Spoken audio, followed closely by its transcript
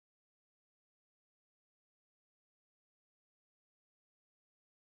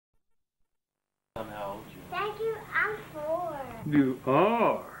Tell me how old you are. Thank you, I'm 4. You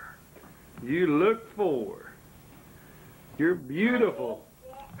are. You look 4. You're beautiful.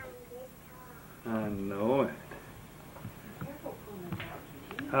 I know it.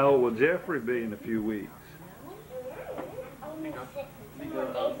 How old will Jeffrey be in a few weeks? Only 6 more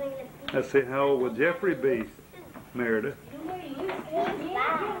days I'm gonna be. I said, how old will Jeffrey be, Meredith?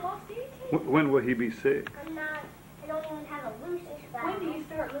 When will he be 6? I don't even have a loose spot. When do you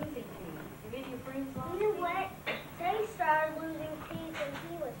start losing teeth? Have any of your friends lost You know what? They started losing teeth when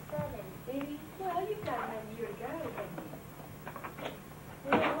he was 7. Baby, well, you've got another year to go.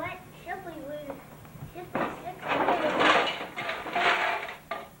 You know what? Shipley was 6.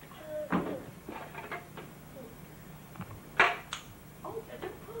 Oh,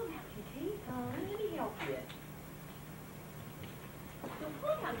 don't pull them out your teeth, honey. Let me help you. Don't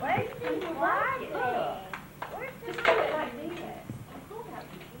pull them out Where's your the teeth. Barbie? Where's the Just do it like this. Don't pull them out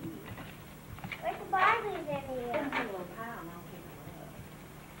your teeth. Where's the Barbies in Put here? them in a little pile and I'll pick them up.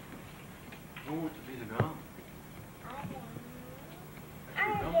 Who wants to be the drum?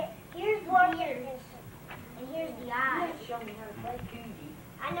 Here's the ears. And here's the You eyes. have to show me how to play cootie.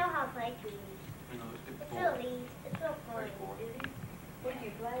 I know how to play these. You know, let's get It's 4. real easy. It's real fun. Play 4. Is it? Where do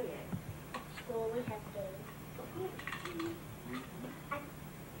you play it? School, we have games.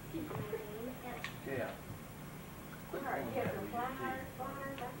 Yeah. Alright, you have some flyers? I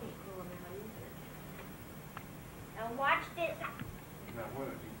can't pull them out either. Now watch this. Now, what?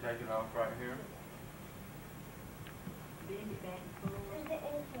 You take it off right here? Bend it back and pull There's it. the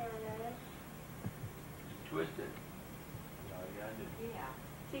antennas. Twist it. That's all you gotta do. Yeah.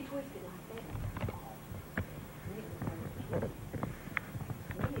 See, twist it like that.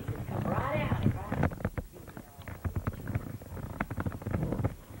 Then it just come right out, right?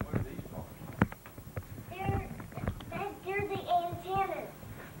 What are these for? They're the antennas.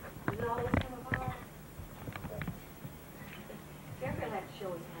 Does it always come apart? Jeffrey will have to show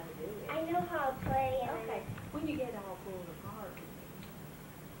us how to do it. I know how to play. And Okay. When you get it all pulled apart.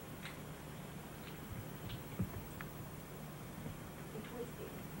 You twist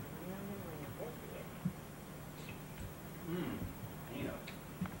it. Round and round. That's it. You know.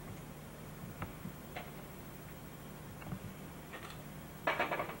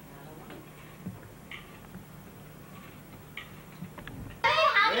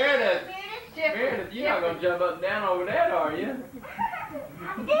 Meredith! Meredith, you're not gonna jump up and down over that, are you?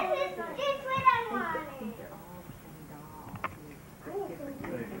 This is just what I wanted. They're all the same doll.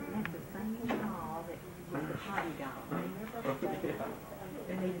 That's the same doll that was the potty doll.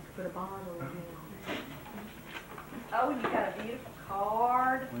 And they just put a bottle in. Oh, you got a beautiful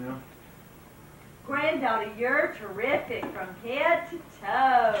card. Yeah. Granddaughter, you're terrific from head to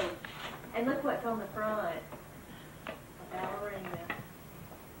toe. And look what's on the front. A ballerina.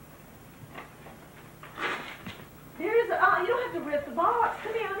 Here's a, oh, you don't have to rip the box.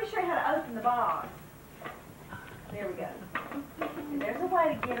 Come here, let me show you how to open the box. There we go. And there's a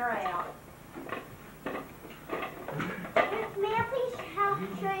way to get her out. May I please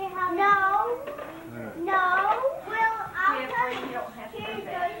show you how? No. No. Well, I'll Jeffrey, tell you don't have to Here do you go.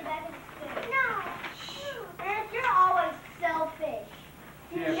 that. You better sit. No. And you're always selfish.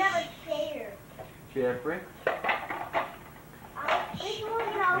 You never care. Jeffrey? If you want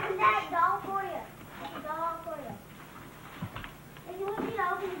me to open that doll for you. Doll for you. If you want me to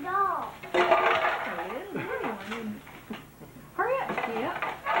open the doll. Hurry up, Skip.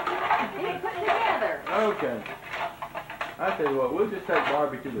 Get it put together. Okay. I tell you what, we'll just take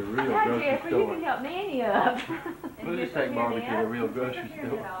Barbie to the real Now, grocery Jeffrey, you store. can help Nanny up. We'll just take Barbie to the real grocery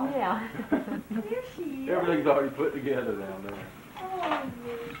store. Yeah. There she is. Everything's already put together down there. Oh,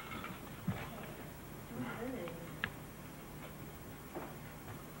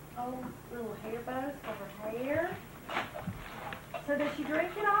 Oh, little hair bows for her hair. So does she drink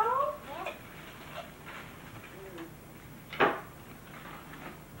it all?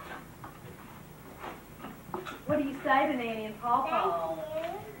 What do you say to Nanny and Pawpaw?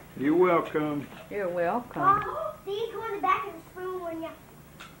 thank you. You're welcome. You're welcome. Mom, see, you go in the back of the spoon when you...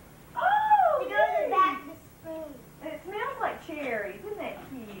 Oh, You go in the back of the spoon. It smells like cherries. Isn't that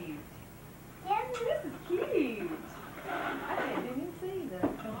cute? Yes, This is cute. I didn't even see the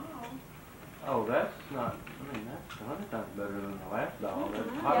doll. Oh, that's not, I mean, that's 100 times better than the last doll. That's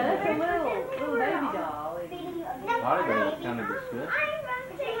Yeah, that's a Potty little baby doll. Baby's kind of disgusting. I'm going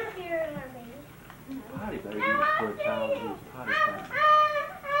to take your baby. Potty baby is for a child who's potty trained.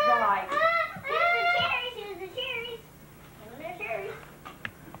 Right. Here's the cherries. Here's the cherries.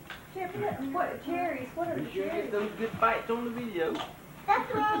 Cherries. What cherries? What are the Be sure you cherries? get those good bites on the video.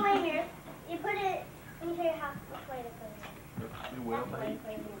 That's the wrong way here. You put it, let me show you how, which way to put it. You will, That's the baby. right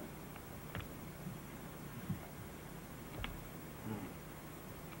way here.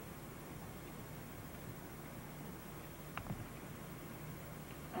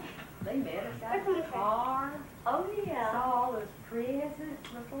 They met us out That's in the okay. car. Oh, yeah. Saw all those presents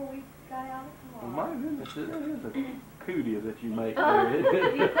before we got out of the Well, car. my goodness, it is a cootie that you make Uh, there, you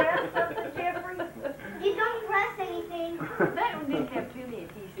isn't it? press something, Jeffrey? You don't press anything. That one didn't have too many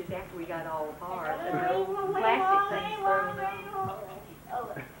pieces after we got all apart. The Wait, little wait, plastic wait, things wait, thrown wait, on. wait.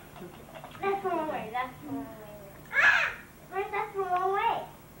 Oh, that's the wrong way. That's the wrong way. Ah! Wait, that's the wrong way.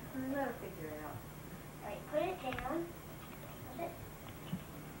 Let her figure it out. Wait, put it down. Put it.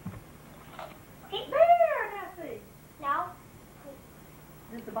 Okay, There, now see. now,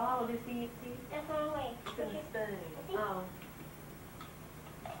 Does the bottle just empty? that's the wrong way. It's in the spoon. Oh.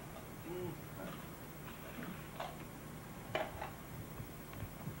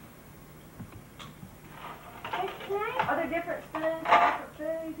 Can I? Are there different spoons for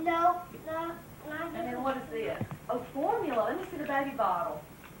different foods? No, no, not And then what is this? Oh, formula. Let me see the baby bottle.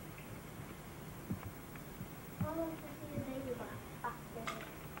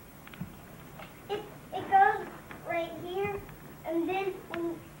 It goes right here, and then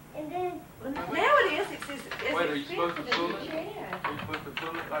Now it is. It's just, Wait, are you supposed to pull it? Yeah. Are you supposed to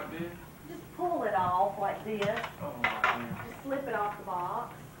pull it like this? Just pull it off like this. Oh, man. Just slip it off the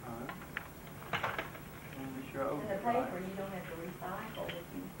box. Let me be sure I open And the it right. paper, you don't have to recycle if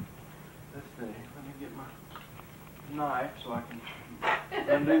you. Let's see. Let me get my knife so I can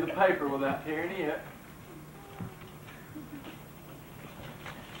undo the paper without tearing it.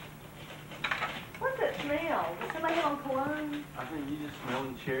 What's that smell? Does somebody have on cologne? I think you just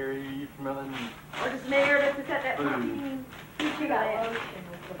smelling cherry, you smelling Or does Meredith, is that Food. perfume? She got lotion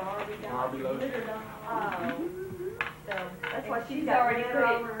with the Barbie doll. Barbie lotion. Glitter doll. Oh. So That's why she's she's got already glitter put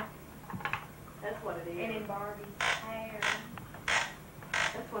on it. her. That's what it is. And in Barbie's hair.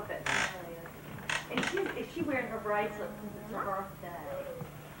 That's what that smell is. And is she wearing her bracelet because it's her birthday?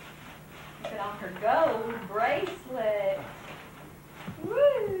 Put on her gold bracelet.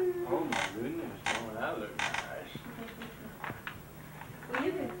 Woo! Oh my goodness, oh, that looks nice. Well,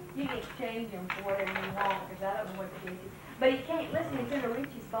 you can exchange them for whatever you want, because I don't know what to do. But it can't, listen, it's in a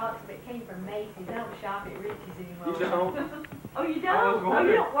Richie's box, but it came from Macy's. I don't shop at Richie's anymore. You don't? Oh, you I was don't? Oh, you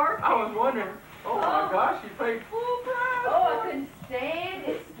wondering. don't work I was wondering. Oh my Oh. gosh, you paid full price. Oh, I couldn't stand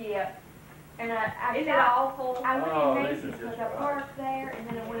it, Skip. And I Is it shop- awful? I went Oh, in this is Macy's because just I right. parked there, and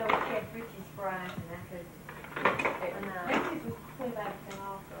then I went over to check Richie's price, and I could. Macy's was 25%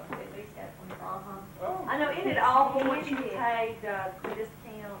 off, so I at least got 25. Oh, I know, isn't it awful once you paid the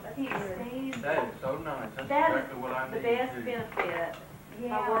discount? That's Can't good. stand it. that is so nice. That's That is exactly what I The need best too. benefit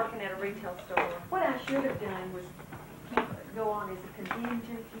Yeah. of working at a retail store. What I should have done was go on as a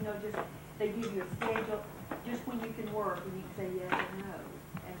contingent, just, they give you a schedule, just when you can work, and you can say yes or no.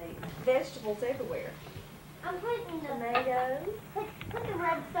 And they, Vegetables everywhere. I'm putting the Tomatoes. put the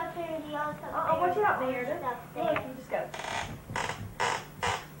red stuff there and the yellow stuff there. Watch out, and the Meredith. stuff Look, there. you just go.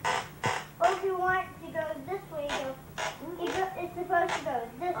 Or if you want to go this way, it's supposed to go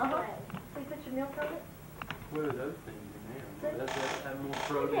this Uh-huh. way. So you put your milk on it? What are those things in there? Does that have more look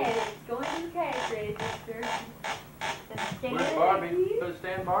protein? at it, it's going to the cash register. Where's Barbie? Put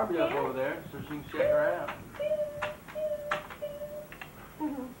stand Barbie up over there so she can check her out.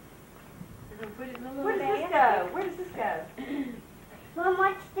 Put it in the little Where does this basket. go? Where does this go? Mom,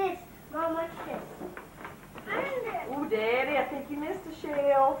 watch this. Mom, watch this. Under. Oh, Daddy, I think you missed a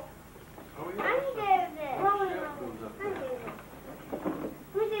shell. Oh yeah. Under this. Mom, Shelf goes up under there. this.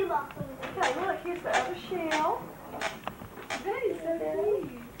 Let me see the box over there. Okay, look, here's the other shell. That is so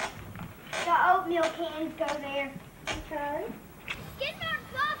cute. The oatmeal cans go there. Okay. Get my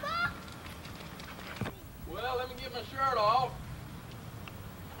Papa! Well, let me get my shirt off.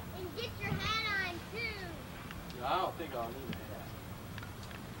 And get your hat on, too. Yeah, I don't think I'll need a hat.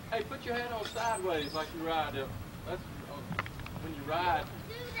 Hey, put your hat on sideways like you ride up. That's when you ride.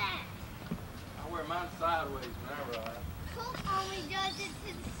 Do that. I wear mine sideways when I ride. Colt only does it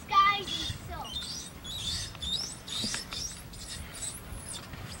to the skies and so.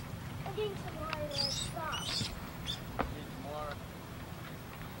 I'm getting some water there. Stop. Need some water.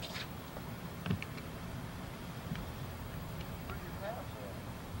 Where's your house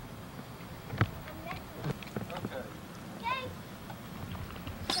I'm next at? Okay. Okay.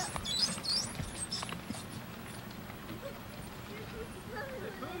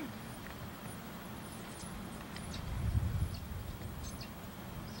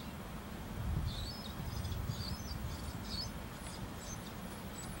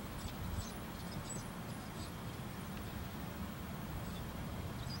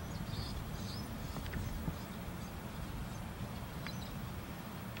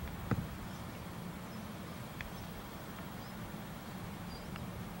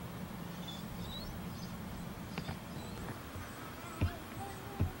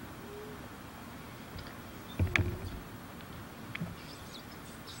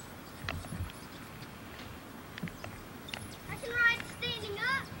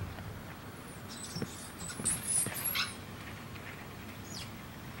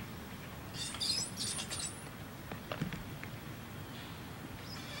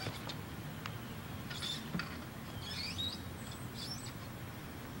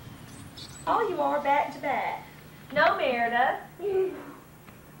 All you are back to back. No, Meredith. Y'all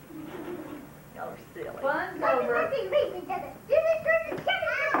are silly. Fun's over.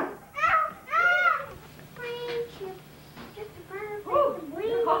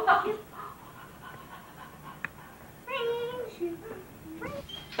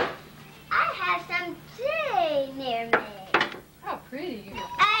 I have some tea near me. How pretty you are.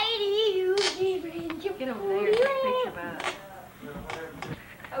 Get over there and take a picture of us.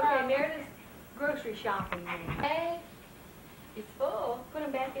 Okay, Meredith's grocery shopping now. Hey, it's full. Put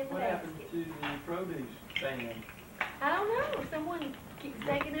them back in the What happened basket. to the produce stand? I don't know. Someone keeps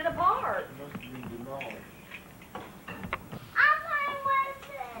taking it apart. It must have been demolished.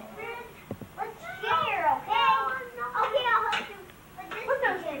 Put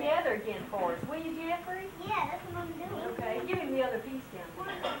those together again for us, will you, Jeffrey? Yeah, that's what I'm doing. Okay, give him the other piece down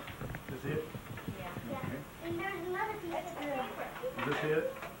there. Is it? Yeah. And there's another piece of paper. Is this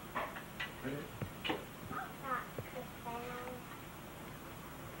it?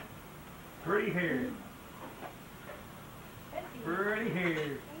 Pretty hair. That's it. Pretty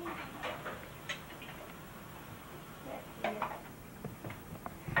hair. That's it.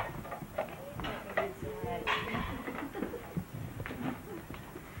 Good side.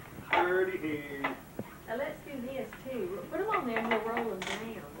 Pretty hair. Now let's do this too. Put them on there and we'll roll them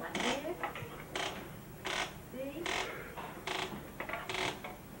down like this. See?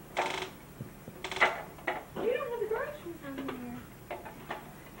 You don't have the groceries on there.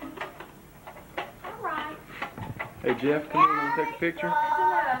 All right. Hey Jeff, come here, you want to take a picture? That's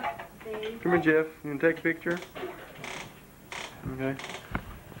enough. See? Come here, Jeff. You want to take a picture? Okay.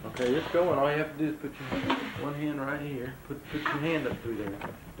 Okay, it's going. All you have to do is put your one hand right here. Put your hand up through there.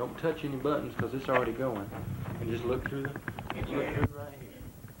 Don't touch any buttons because it's already going. And just look through right here. Okay,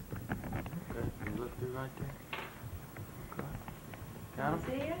 and look through right there. Okay. Got 'em?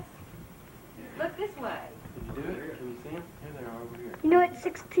 See us? Look this way. Did you do it? Can you see them? Here they are over here. You know what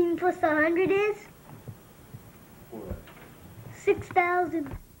 16 plus 100 is? What?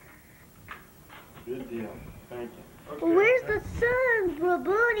 6,000. Good deal. Thank you. Well, where's the sun,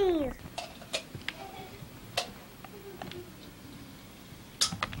 Raboonies?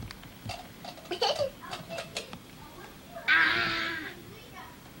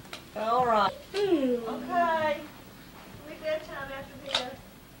 All right. Okay. We bedtime after this.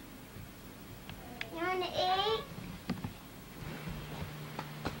 You want to eat?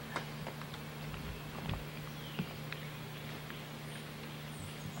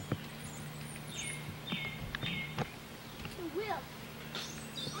 Will.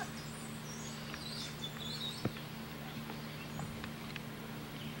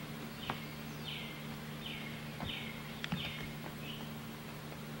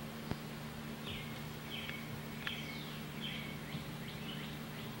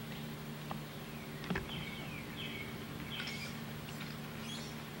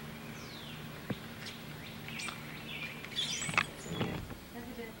 Has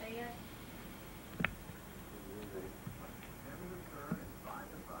it been fed?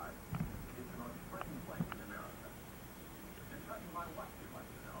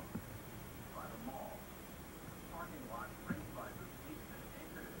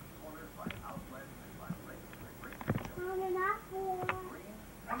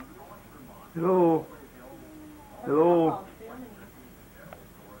 Hello. Hello. Oh, filming.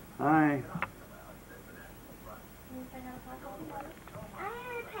 Hi. I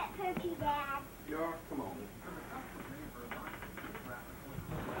have a pet turkey, Dad. You are? Come on.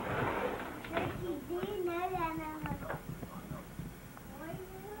 Turkey, do you know that I'm a...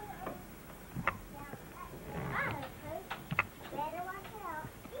 Better watch out.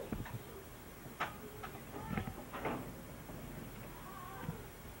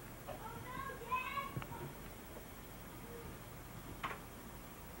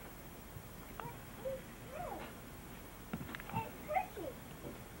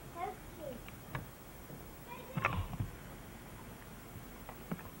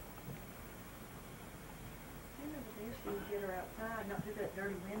 She would get her outside, not through that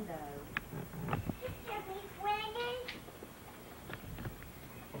dirty window.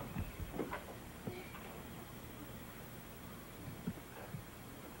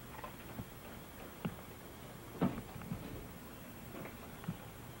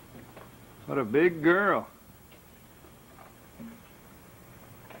 What a big girl.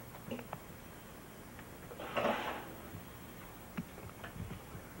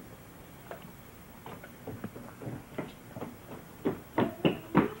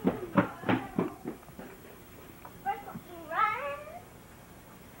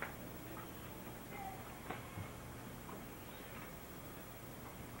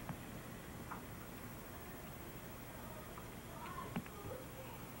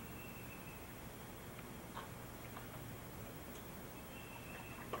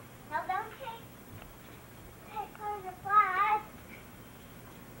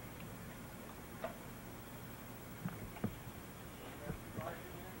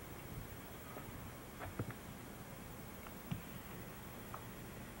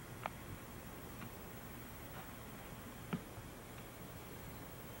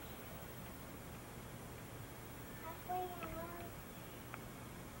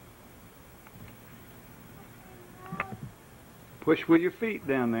 Push with your feet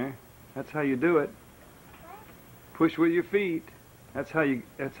down there. That's how you do it. Push with your feet. That's how you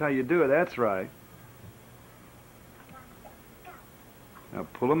do it. That's right. Now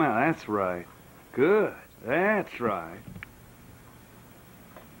pull them out. That's right. Good. That's right.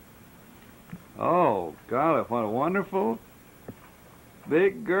 Oh, golly, what a wonderful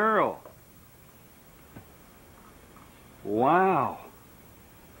big girl. Wow.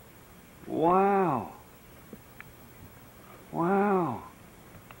 Wow. Wow.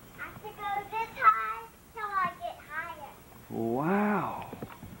 I have to go this high till I get higher. Wow.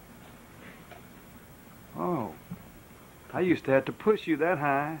 Oh. I used to have to push you that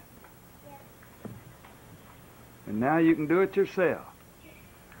high. Yeah. And now you can do it yourself. You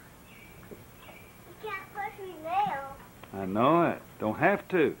can't push me now I know it. Don't have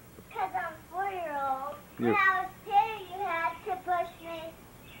to. because I'm 4-year-old. When You're- I was 2, you had to push me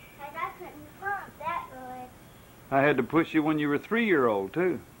because I couldn't pump that good. I had to push you when you were 3-year-old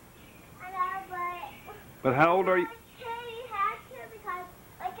too. I know, but But how old are you? when I was 2, you had to because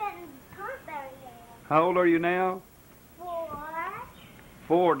I couldn't pump very well. How old are you now? 4.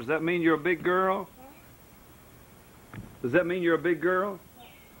 4. Does that mean you're a big girl? Does that mean you're a big girl?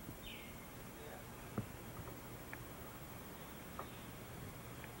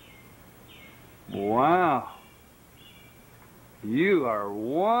 Wow. You are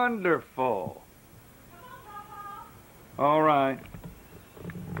wonderful. All right.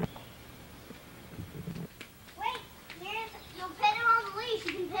 Wait, you'll put him on the leash.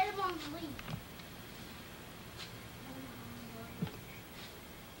 You can put him on the leash.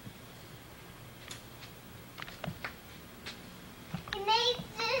 He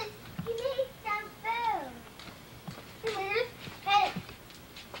needs some food. Hey.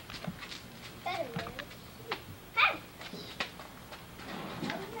 Hey. Hey.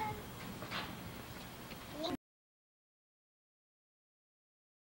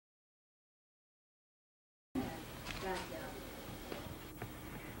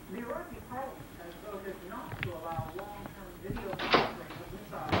 The Oregon Parliament has voted not to allow long-term video monitoring of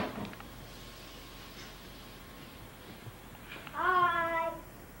missiles. Hi.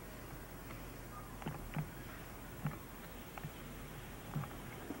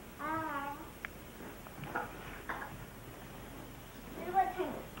 Hi.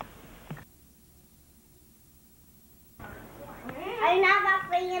 Are you not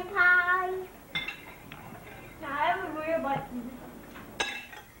got freaking pie? Not everywhere, but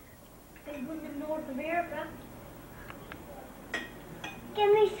they live in North America.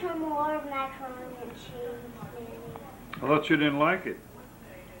 Give me some more macaroni and cheese, Nanny. I thought you didn't like it.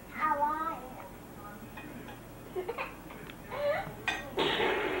 I want it.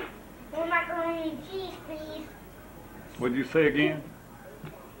 More macaroni and cheese, please. What'd you say again?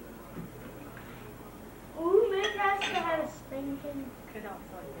 Ooh, maybe I still have a stinking Could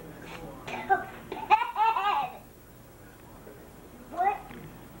also bed. What?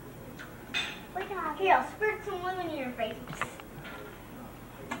 Here, I'll squirt some lemon in your face.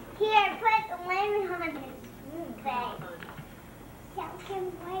 Here, put the lemon on his face. Sounds him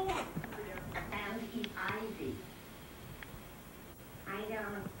way up. And he's Ivy. I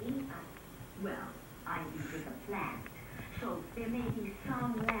don't think well, Ivy is a plant. So there may be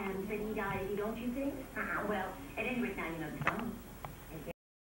some lands that need ivy, don't you think? Well, at any rate, now you know the song.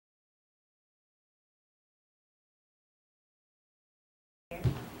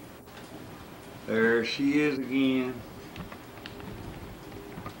 There she is again.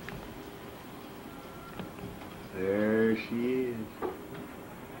 There she is.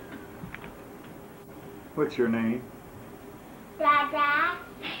 What's your name? Dada.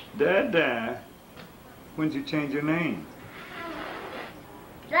 Dada. When'd you change your name?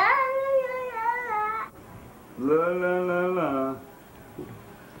 La la la la. La la la la.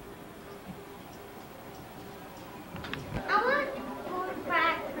 I want to go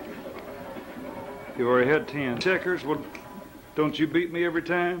back. You already had 10. Checkers, well, don't you beat me every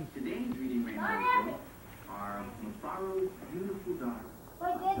time? Today's reading rainbow books are Mafaro's Beautiful Daughter,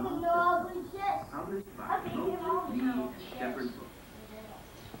 Wait, there's a no ugly shit. published by Moses Lee Shepherd Books.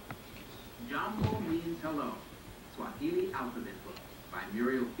 Jambo means hello, Swahili alphabet book by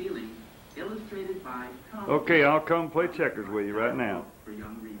Muriel Feeling, illustrated by Tom. Okay, I'll come play checkers with you right now. For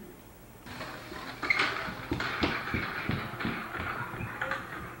young readers.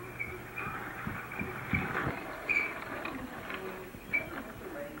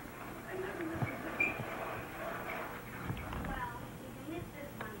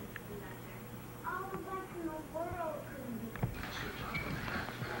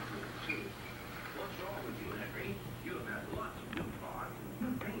 What's wrong with you, Henry? You've had lots of new parts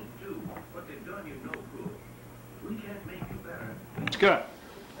and new paint too, but they've done you no good. We can't make you better. Scott.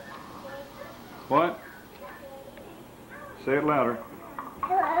 What? Say it louder.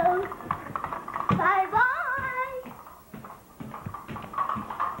 Hello. Bye-bye.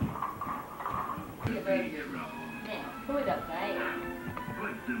 Who is that guy?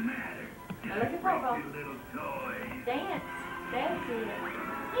 What's the matter? Now look at Papa. Your little toy. Dance. Dance with it.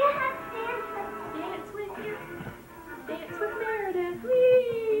 Yeah, dance. Dance with you. Dance with Meredith.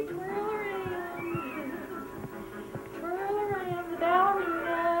 Whee! Twirl around. Twirl around the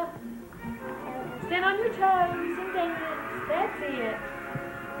ballerina. Stand on your toes and dance. That's it.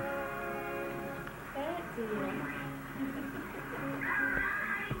 That's it.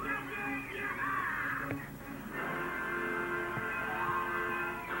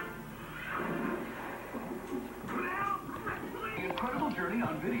 The Incredible Journey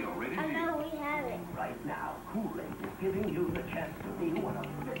on Video, rated I G. know we have it. Right now, Kool-Aid is giving you the chance to be one of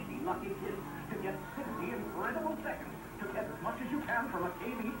 50 lucky kids to get 60 incredible seconds to get as much as you can from a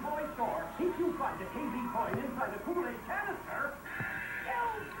KB toy store. If you find a KB coin inside a Kool-Aid canister, you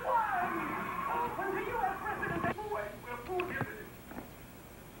won! Open the U.S. President Kool-Aid will prohibit it.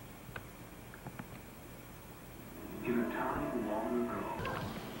 In a time long ago.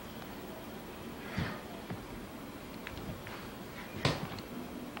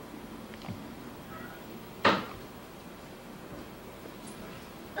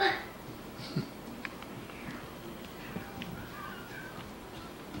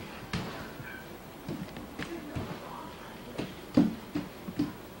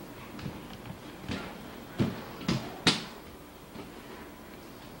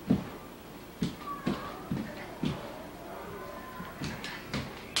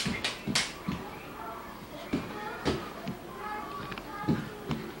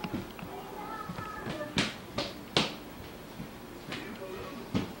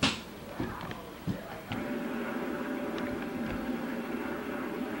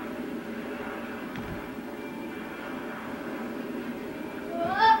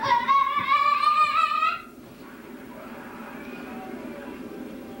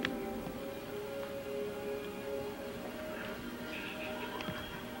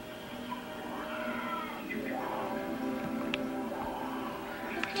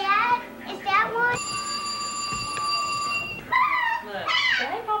 Is that one? Look.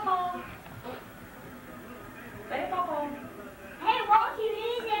 Say Papa. Say Papa. Hey, won't you do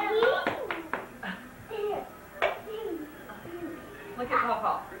that? Look at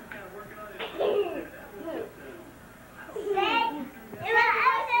Papa.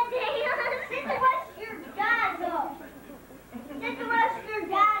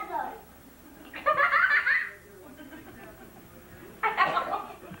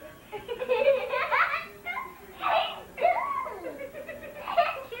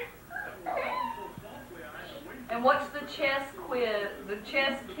 And what's the chess quiz, the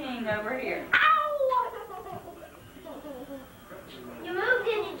chess king over here? You moved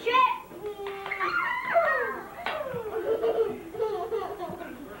in the check.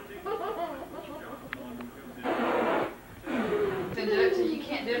 To do it till you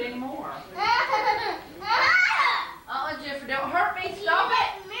can't do it anymore. Jeffrey, don't hurt me. Stop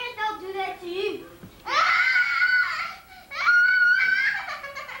it. Man, don't do that to you.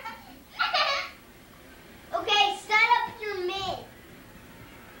 Okay, set up your men.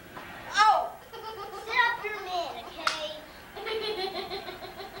 Oh! Set up your men, okay?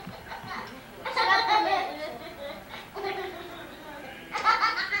 Set up your men.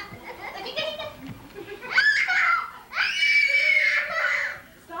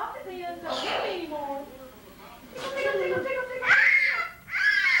 Stop it then. Don't hit me anymore.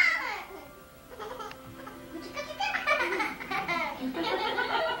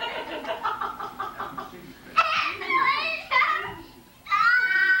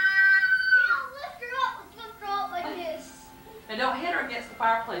 And don't hit her against the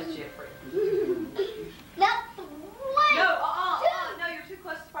fireplace, Jeffrey. No, No, you're too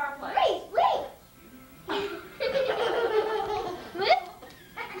close to the fireplace.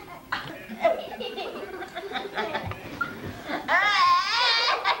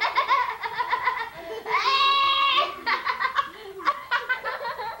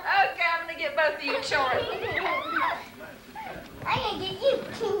 Okay, I'm gonna get both of you charged. I'm gonna get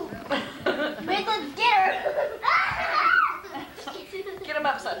you. Wait, let's get her. Get him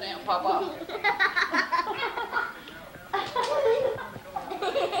upside down, Papa.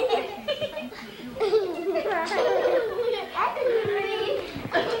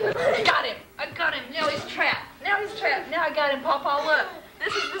 I got him. Now he's trapped. Now I got him, Papa. Look,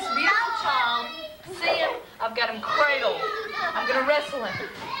 this is this beautiful child. See him? I've got him cradled. I'm gonna wrestle him.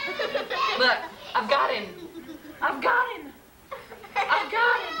 Look, I've got him.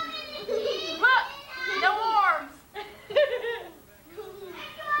 got him. Look, no arms.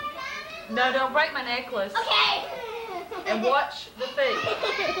 No, don't break my necklace. Okay. And watch the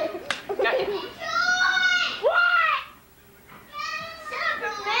feet. Got you. What?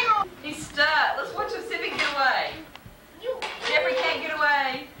 He's stuck. Let's watch him see if he can get away. Jeffrey can't get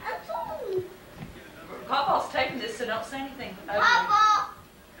away. Papa's taping this, so don't say anything. Papa.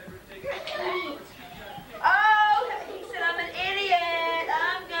 Oh, he said I'm an idiot.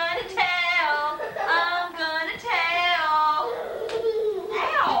 I'm gonna tell. I'm gonna tell.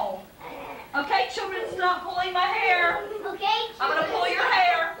 Ow. Okay, children, stop pulling my hair. Okay. I'm gonna pull your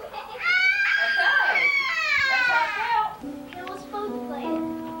hair. Okay. That's how it felt. Okay, what's supposed to play it?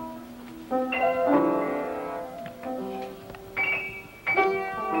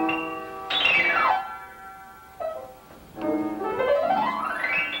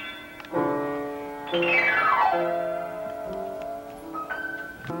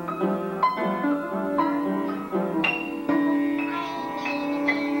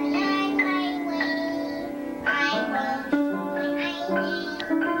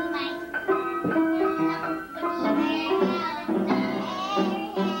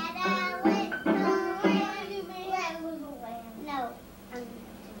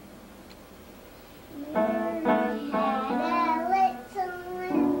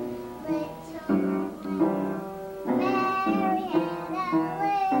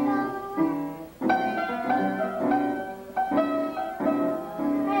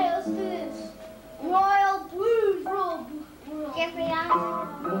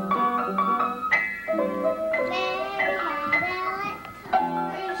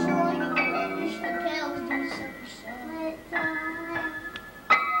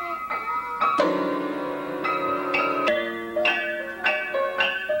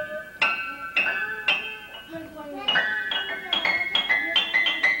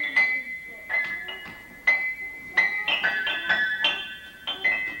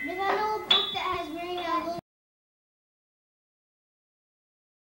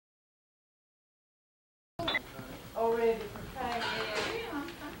 Already prepared.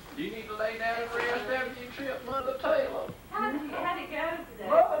 Do you need to lay down and rest after you trip Mother Taylor? How'd it go today?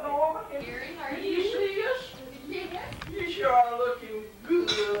 Mother Norman, Gary, are can you see us? You sure are looking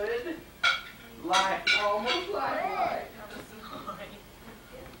good. Like, almost like.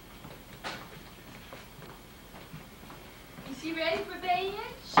 Is she ready for bed?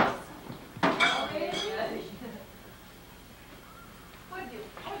 Already? What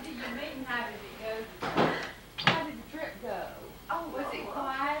did you mean? How did it go? How did the trip go? Oh, was it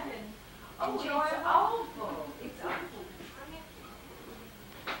quiet and enjoyable? It's awful. It's awful.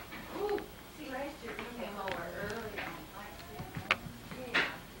 Ooh, see, last year we came over early on Thanksgiving.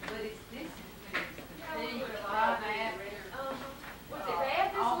 But it's this is the fatigue of all that. Was it bad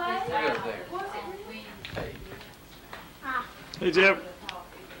this last year? Was it really? Hey, Jeff.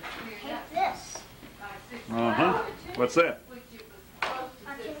 Take this. Uh-huh. What's that?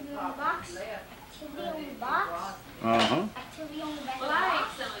 Activity on the box. Activity on the box. Uh-huh. Activity on the back of Well, the I box.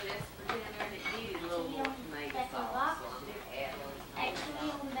 ate some of this for dinner and it needed a little more tomato Back of the sauce, box. so I'm gonna add a little Activity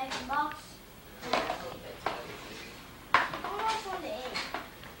on the back of the box. Oh, that's on the egg.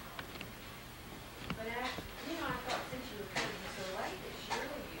 But I thought since you were cooking so late that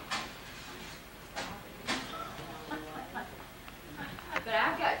surely you. But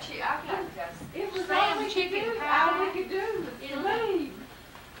I've got It was Spam all we chicken could do. pie. All we could do was leave.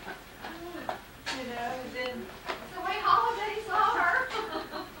 You know, and then it's the way holidays are.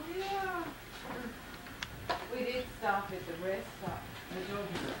 Yeah. We did stop at the rest stop. The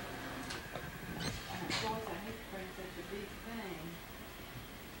Georgia. Of course, I hate to bring such a big thing.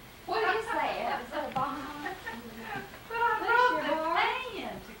 What is that? Is that a bomb? But I brought the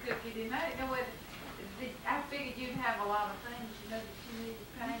pan to cook it in. I didn't know what. I figured you'd have a lot of things. You know that you needed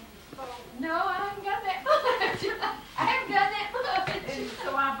pan to spoil. No, I haven't got that much. I haven't got that much. And so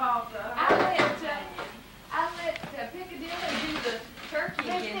I bought the. I let Piccadilly do the turkey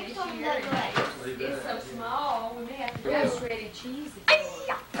Let's again pick this some year. of the legs. It's so small. We may have to do shredded cheese.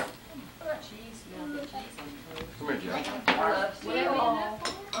 Cheese, you know, the cheese on toast. Come here, Jeff. I love cereal.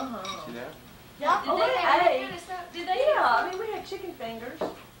 See that? Yeah. Did they have any kind of stuff? Did they? Yeah, I mean, we had chicken fingers.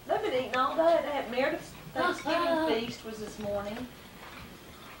 They've been eating all day. They had Meredith's Thanksgiving feast was this morning.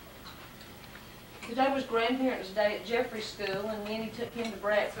 Today was grandparents' day at Jeffrey's school, and Minnie took him to That's what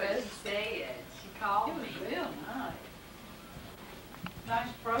breakfast. she said. She called me. Real nice.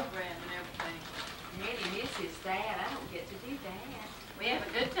 Nice program and everything. Minnie misses Dad. I don't get to do that. We have a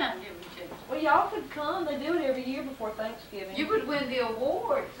good time, didn't we, Well, y'all could come. They do it every year before Thanksgiving. You would win the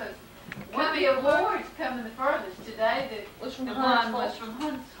award, because coming the awards coming the furthest today. Was from The Huntsville. one was from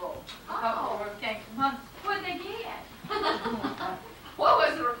Huntsville. The couple came from Huntsville. What'd they get? What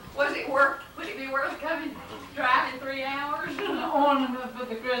was it worth? Would it be worth coming driving 3 hours? Ornament for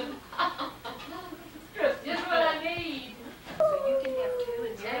the Christmas. Just what I need. So you can have two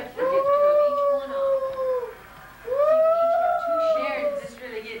and never forget to do each one on. You can each have two shares. Sharon's just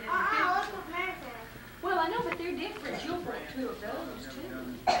really getting into Look pictures. what Mary said. Well, I know, but they're different. You'll bring two of those too.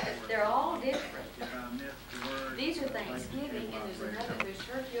 They're all different. These are Thanksgiving, and there's another, there's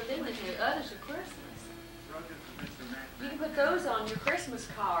turkey, and then the others are Christmas. You can put those on your Christmas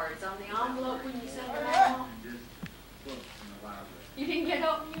cards, on the envelope when you send them out. You didn't get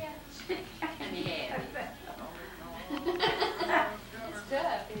home yet? And you have. It's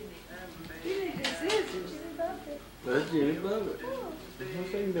tough, isn't it? You need the scissors. That's Jimmy Bubba.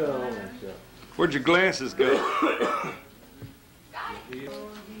 What's he got on that stuff? Where'd your glasses go?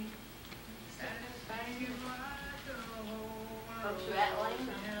 Folks are at Lane.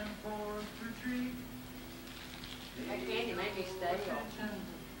 That candy made me stay on.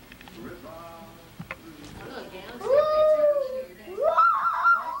 Look, gown Woo!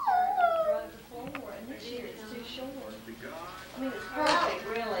 and this year it's too short. I mean, it's perfect,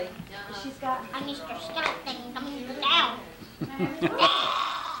 really. But she's got. I'm Mr. Skeleton coming down.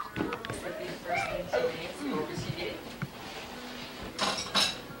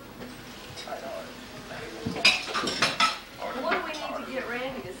 What do we need to get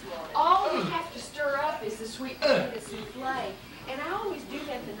Randy this morning? All we have to stir up is the sweet potato souffle. And I always do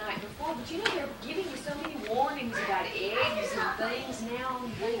that the night before, but you know they're giving you so many warnings about eggs and things now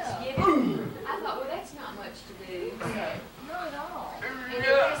on Thanksgiving. I thought, well, that's not much to do. So. Not at all. And it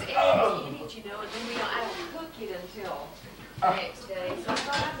has eggs in it, you know, and then I don't cook it until the next day. So I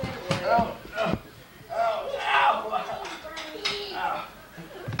thought I better wait.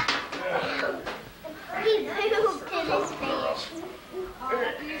 He pooped in his pants.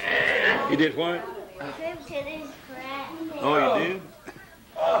 You did what? He pooped in his crap. Oh, you did?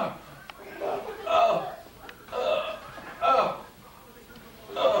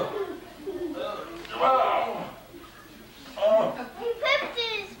 He pooped in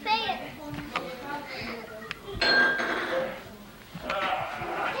his pants.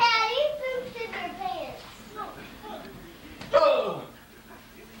 Daddy pooped in your pants.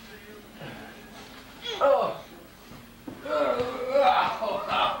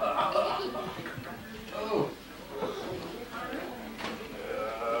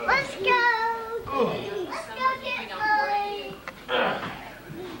 Let's go. Let's go get mine.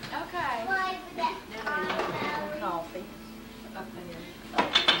 Okay. Why would that Coffee.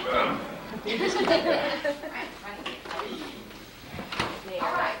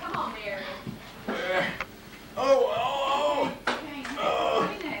 All right, come on, Mary.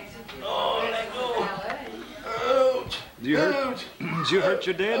 Did you hurt? Did you hurt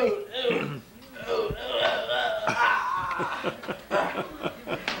your daddy?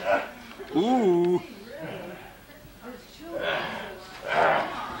 Ooh.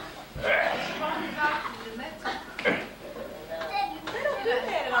 They don't do that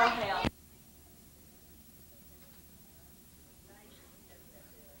at our house.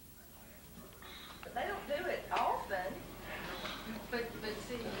 They don't do it often. But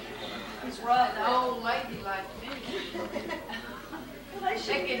see, He's rough. an old lady like me, Well,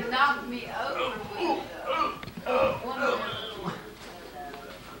 they can knock me over with one of them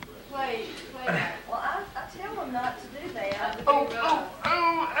play. Well, I tell them not to do that.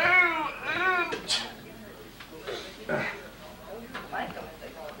 Make them if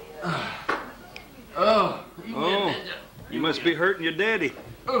they're gonna be Oh, Oh, you must be hurting your daddy.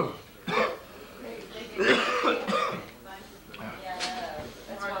 oh. Yeah,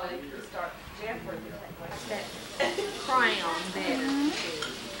 that's why they start Jeffrey to take that crayon better.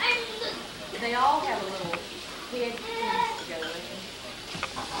 They all have a little head piece to go with them.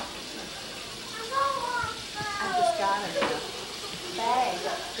 I just got a bag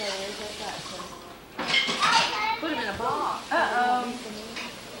upstairs. I've got some. Put them in a box. Uh-oh.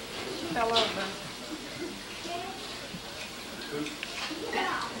 She fell over.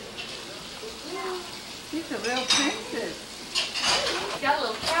 She's a real princess. Got a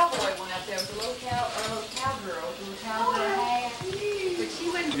little cowboy one out there with a little cowgirl with a little cowboy hat. But she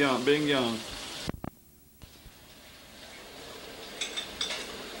wouldn't. Young, being young.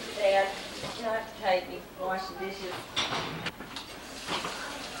 Dad, you don't have to take me wash the dishes.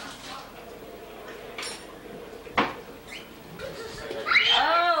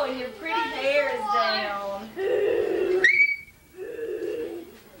 Oh, and your pretty hair is down.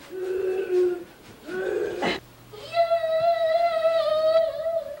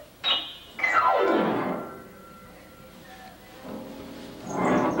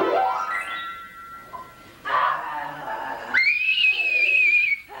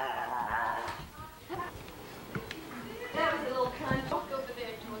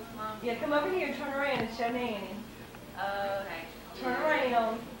 Yeah, come over here and turn around and show Nanny. Okay. Turn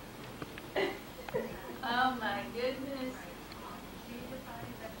around. Oh my goodness.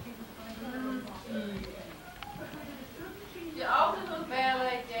 Do all the little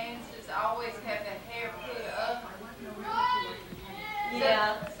ballet dancers always have their hair put up?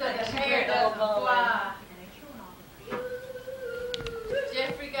 Yeah. So the hair doesn't fly.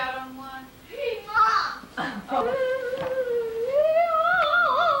 Jeffrey got on one?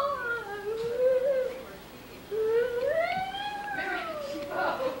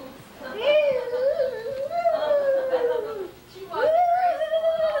 She wasn't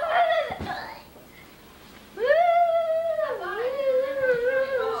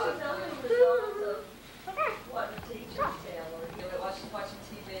What the teachers tell her, while she's watching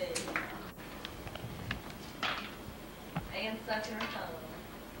TV. And sucking her thumb.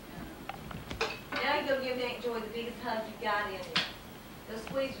 Now you go give Aunt Joy the biggest hug you got in you. Those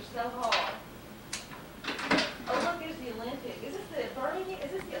squeeze are so hard. Oh, look, there's the Olympic. Is this the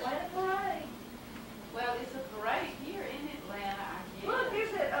Atlanta parade? Well, it's a parade here in Atlanta, I guess. Look,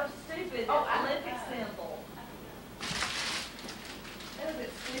 there's that stupid Olympic symbol. That is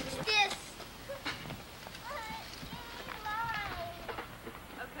it stupid. This.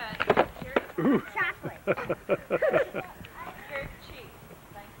 Okay. Chocolate. Carrot cheese.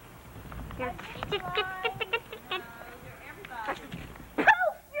 Thank you.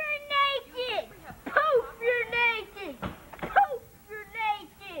 Poof, you're naked. Poof, you're naked. Poof, you're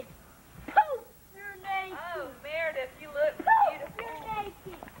naked. Poof, you're naked. Oh, Meredith, you look Poof, beautiful. you're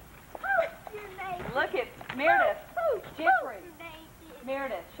naked. Poof, you're naked. Look at Meredith. Poof, Jeffrey. you're naked.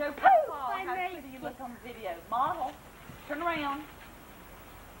 Meredith, show Poof, Papa I'm how pretty naked. you look on the video. Model. Turn around.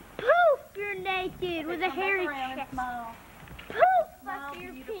 Poof, you're naked with a Come back hairy around and chest. smile. Poof, Smile, like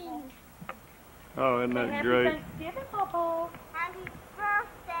your beautiful. penis. Oh, isn't that Happy great? Thanksgiving, Papa. Happy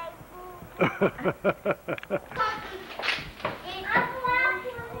birthday, boo.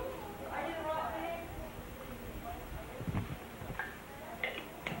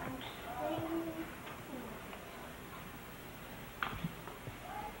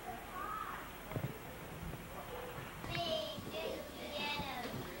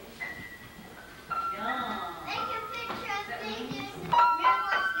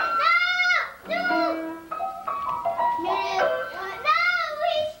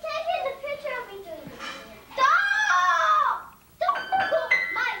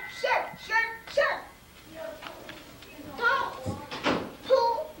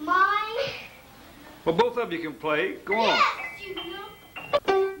 Well, both of you can play. Go on.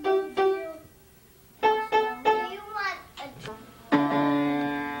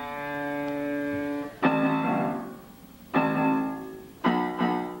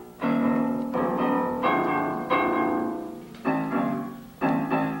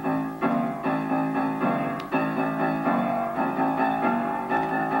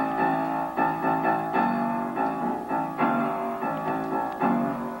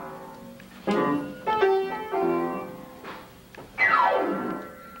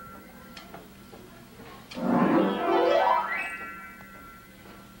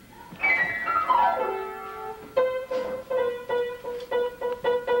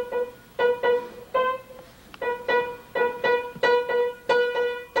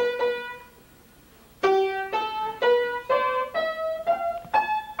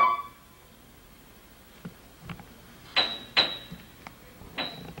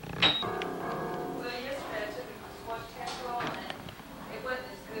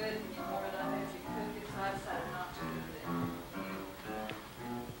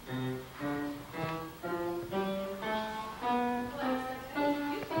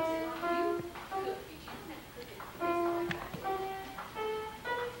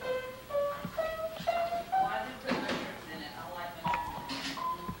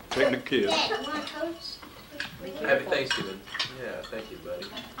 Taking a kiss. Happy Thanksgiving. Yeah, thank you, buddy.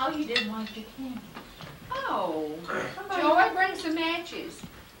 Oh, you didn't like the candy. Oh. Joy, bring some matches.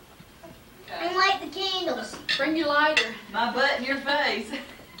 And light the candles. Bring your lighter. My butt in your face.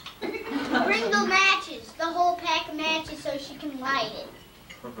 Bring the matches, the whole pack of matches, so she can light it.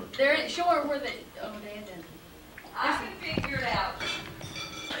 They're show her where the. Oh, Dad doesn't. I can figure it out.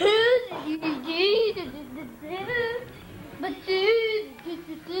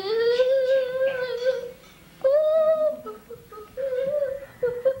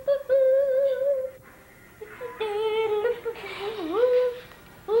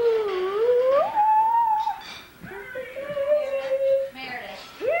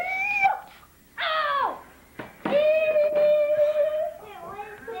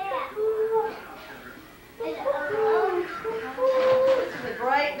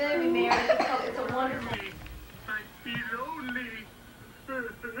 Great movie,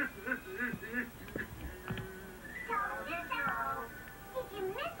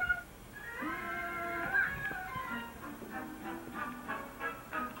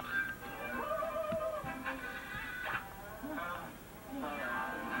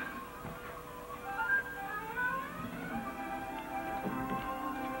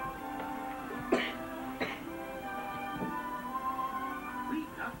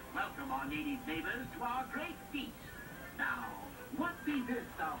 Welcome, our native neighbors, to our great feast. Now, what be this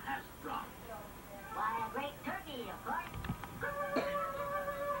thou hast brought? Why, a great turkey, of course.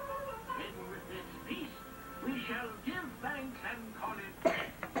 Then with this feast, we shall give thanks and call it,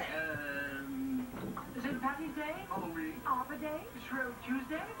 St. Patty's Day? Halloween? Arbor Day? Shrove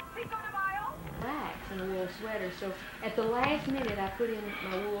Tuesday? Cinco de Mayo? Slacks and a wool sweater. So at the last minute, I put in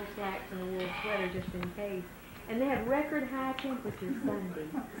my wool slacks and a wool sweater just in case. And they had record high temperatures Sunday.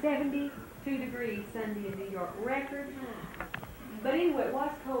 72 degrees Sunday in New York. Record high. But anyway, it was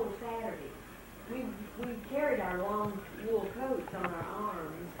cold Saturday. We carried our long wool coats on our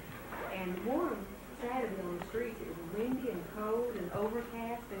arms and wore them Saturday on the streets. It was windy and cold and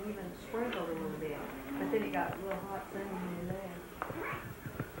overcast and even sprinkled a little bit. But then it got a little hot Sunday when we left.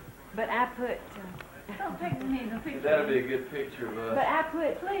 But I put... Don't take the hand and picture. That'll be a good picture of us. But I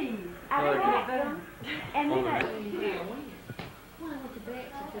put... Please. I Okay. packed them. And then I... Okay. Well, I went to bed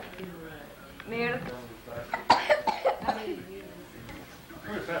to put them in. Meredith,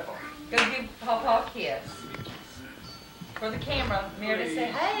 Where's Peppa? go give Pawpaw a kiss. For the camera, Meredith say,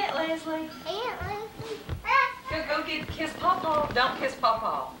 hey, Aunt Leslie. Go kiss Pawpaw. Don't kiss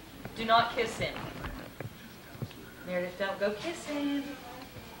Pawpaw. Do not kiss him. Meredith, don't go kiss him.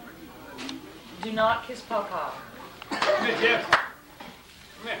 Do not kiss Pawpaw. Come here, Jeff.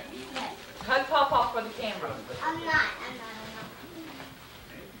 Come here. Hug Pawpaw for the camera. I'm not.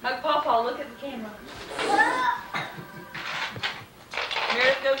 Hug Pawpaw. Look at the camera.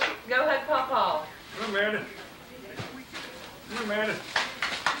 Meredith, go hug Pawpaw. Come here, Meredith. Come here, Meredith.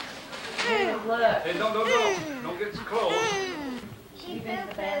 Meredith, look. Hey, don't get so close. She You been to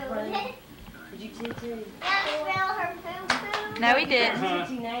the poo-pooed. bathroom? Did you too? Gotta smell her poo-poo. No, he didn't. Huh?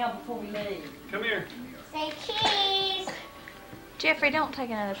 Now before we leave. Come here. Say cheese. Jeffrey, don't take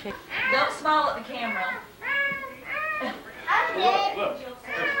another picture. Don't smile at the camera. I'm Look, good. look.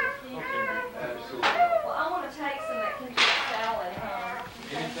 Absolutely. Well, I want to take some of that Kendrick salad home.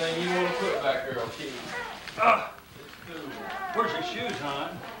 Anything you want to put back there, I'll keep. Ah, where's your shoes,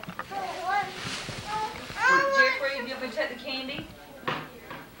 hon? Jeffrey, you want me to take the candy?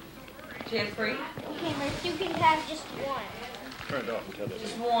 Jeffrey, Okay, Ruth, you can have just one. Turn it off and tell it.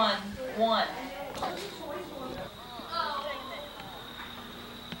 just one. One.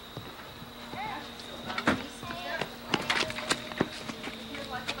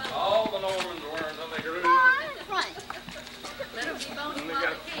 All the Normans were until they grew. And they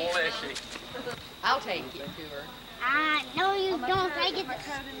got fleshy. I'll take it to her. No, you don't. I get the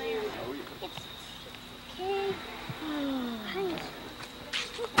code in there. Okay.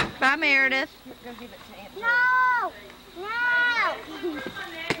 Bye, Meredith. Go give it to Aunt. No! No!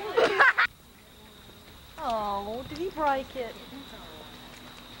 Oh, did he break it?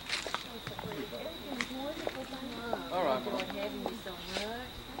 All right. Lord having you so much.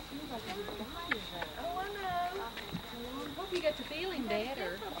 Oh, I know. Hope you got to feeling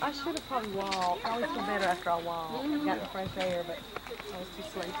better. I should have probably walked. I always feel better after I walk. Got the fresh air, but I was too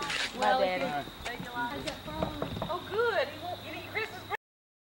sleepy. Well, My daddy. Oh, good. He won't get any Christmas presents.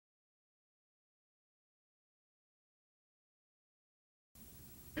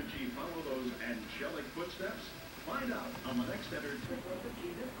 Can she follow those angelic footsteps? Find out on the next entertainment.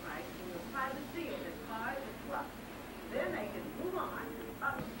 Jesus Christ in the private field as far as the truck. Then they can move on.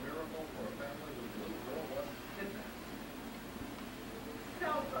 Miracle for a family with a little girl wasn't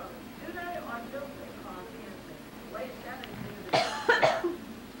Cell phones, do they or don't they cost instant? Wait 7 to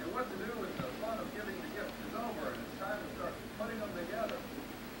And what to do when the fun of giving the gift is over and it's time to start putting them together?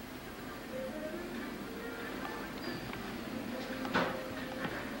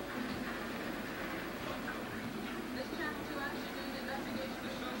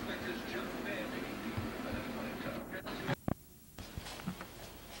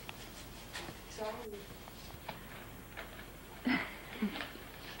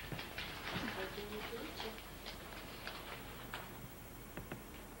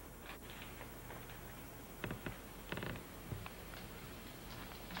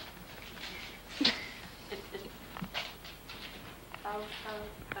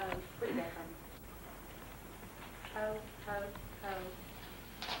 Put it back on.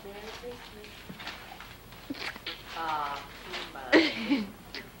 Merry Christmas.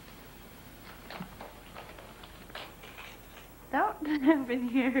 Don't open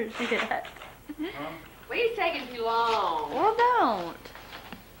yours yet. Huh? We're taking too long. Well, don't.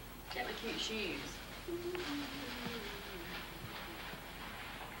 Got my cute shoes.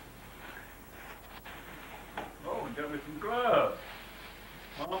 Oh, you got me some gloves.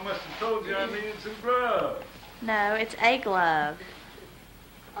 Mom must have told you I needed some gloves. No, it's a glove.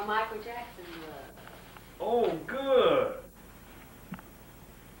 A Michael Jackson glove. Oh, good.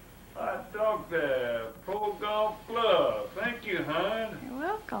 the Pro Golf Glove. Thank you, hon. You're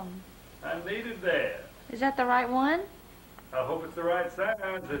welcome. I needed that. Is that the right one? I hope it's the right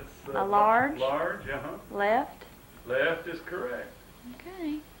size. It's A large? Large, uh-huh. Left? Left is correct.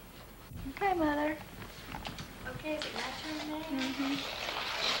 Okay. Okay, Mother. Okay, is it my turn now? Mm-hmm.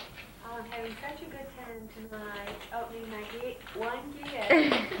 Oh, I'm having such a good time tonight opening my one gift.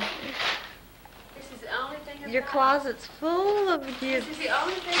 This is the only thing I've Your got. closet's full of gifts. This is the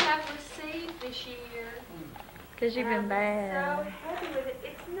only thing I've received this year. Because you've been I'm bad. so happy with it.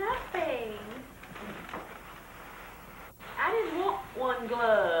 It's nothing. I didn't want one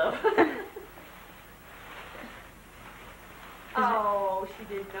glove. Oh, she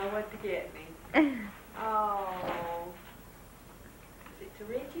didn't know what to get me. Oh. Is it to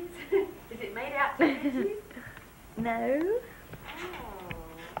riches? Is it made out to riches? No. Oh,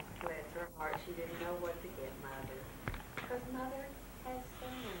 bless her heart. She didn't know what to get Mother. Because Mother has so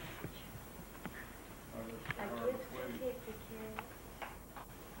much. A gift certificate.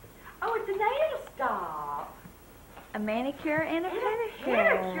 Oh, it's a nail stop. A manicure and a And pedicure.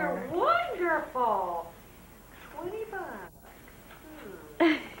 a pedicure. Wonderful. $20. I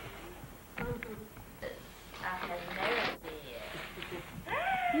had no idea.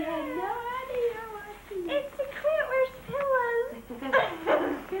 You had no idea what to do. It's a quilt. Where's pillows?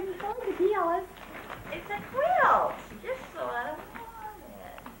 Couldn't find the pillows. It's a quilt. Just so I don't want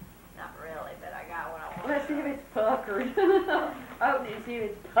it. Not really, but I got what I want. Let's see if it's puckered. Open it and see if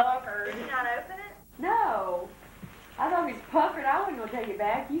it's puckered. Did you not open it? No. I thought if it's puckered, I wasn't going to take it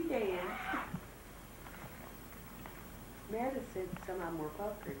back. You can. Meredith said some of them were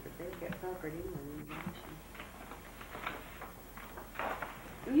puckered, but they get puckered anyway.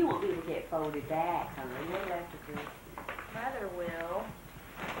 You won't be able to get folded back, honey. You'll have to do. Mother will.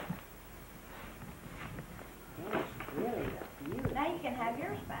 Yeah, it's really beautiful. Now you can have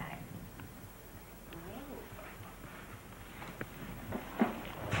yours back.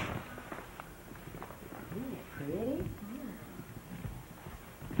 Isn't it pretty?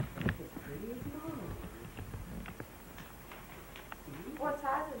 It's pretty as mine. What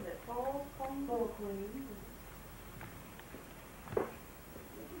size is it? Full, queen? Full queen.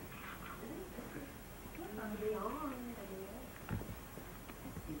 That's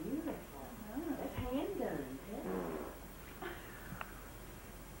beautiful. That's hand done,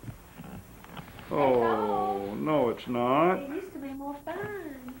 too. Oh, no, it's not. It used to be more fun.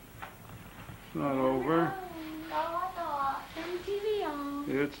 It's not over. Turn the TV on.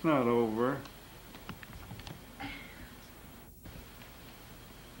 It's not over.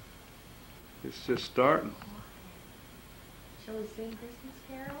 It's just starting. Shall we sing Christmas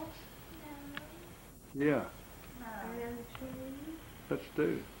carols? Yeah, Around the tree? let's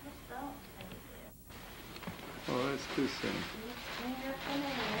do. Just don't take it. Oh, that's too soon. Let's clean up the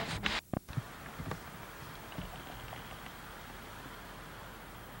mess.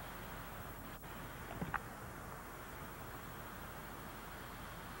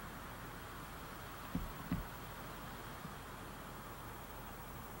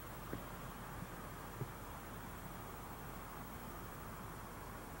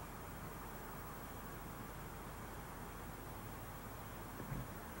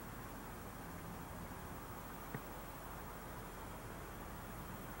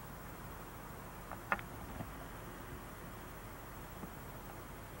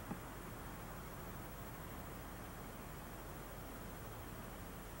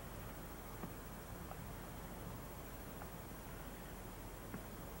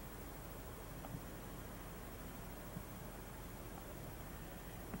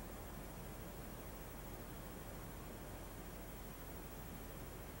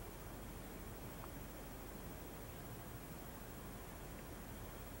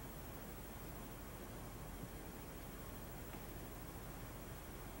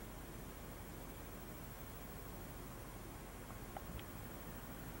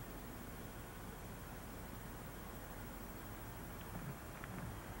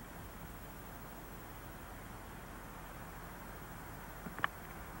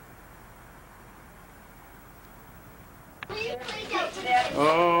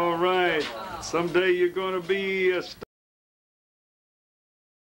 All right. Someday you're going to be a star.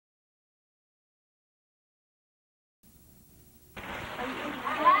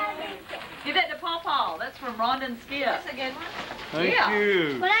 Give that to Paw. That's from Rhonda and Skip. That's a good one. Thank Yeah.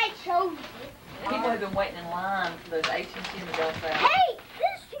 you. But I chose it. People have been waiting in line for those H&C and the Bell South. Hey,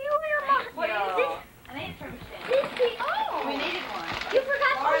 this to you or my... What is it? An answering machine. This to you. Oh. We needed one. You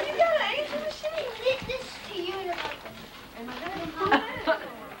forgot. Oh, you got an answering machine. This to you and my...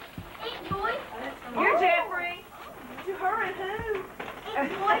 Hey, boy. Here, Jeffrey. To her and who? Hey,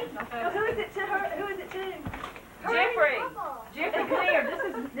 boy. Who is it to her? Who is it to? Jeffrey, Jeffrey, come here.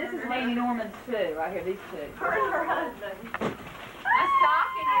 This is Lady Norman's too, right here. These two. Her and her husband. My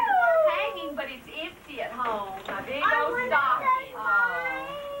stocking is hanging, but it's empty at home. My big old stocking.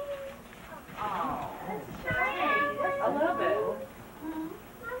 Oh. I love it.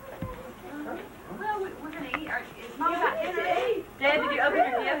 Well, we're gonna eat. Is Mom got dinner to eat? Dad, did you open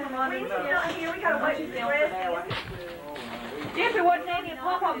your gift for Mom? Here, we gotta wait for the rest. Jeffrey, what Nanny and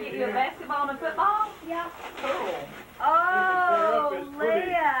Papa get you a basketball and a football? Yeah. Cool. Oh, pretty.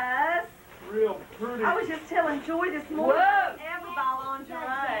 Liz. Real pretty. I was just telling Joy this morning. Whoa. Everybody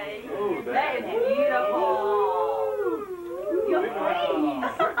lingerie. Oh, That is beautiful. We're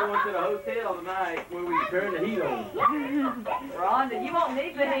going to the hotel tonight where we turn the heat on. Rhonda, you won't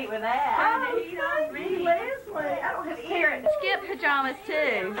need the heat with that. Turn the heat on me, Leslie. I don't have any. Skip pajamas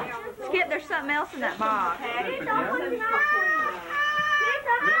too. Skip, there's something else in that box.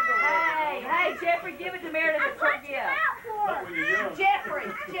 Hey, Jeffrey, give it to Meredith as her gift. Jeffrey.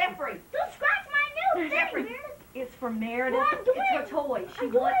 Don't scratch my new thing, Jeffrey. Meredith. It's for Meredith. It's her toy. She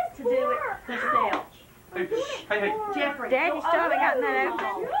wants to do it herself. Hey. Jeffrey. Daddy still haven't gotten that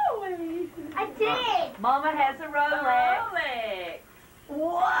open. I did. Mama has a Rolex.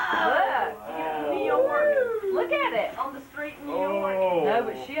 Whoa! Look, New York. Look at it on the street in New York. Oh, No,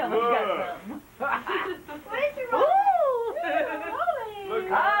 but she almost got something. Where's your Look.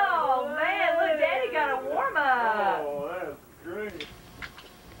 Oh man, look, Daddy got a warm up. Oh, that's great.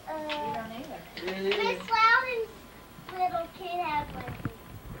 Miss Loudon's little kid has one.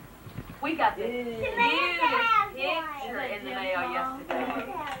 We got the Samantha cutest has picture one. in the mail yesterday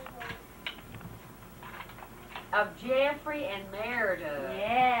Samantha has one. of Jeffrey and Meredith. That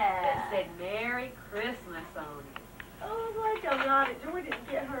Yeah. said Merry Christmas on it. Oh, glad y'all got it. Joy didn't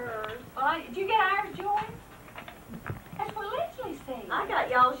get hers. Did you get ours, Joy? That's what Leslie said. I got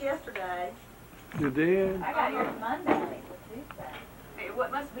y'all's yesterday. You did? I got yours Monday.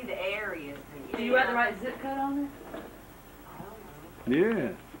 What must be the areas? Do you have the right zip code on it?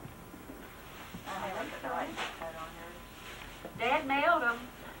 Yeah. Dad mailed them.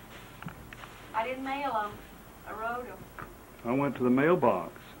 I didn't mail them. I wrote them. I went to the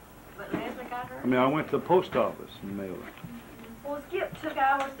mailbox. But Leslie got hers. I went to the post office and mailed it. Well, Skip took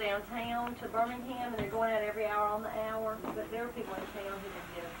ours downtown to Birmingham, and they're going out every hour on the hour. But there were people in town who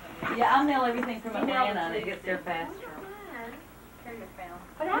didn't get them. Yeah, I mail everything from You mailed Atlanta, and it it gets there faster.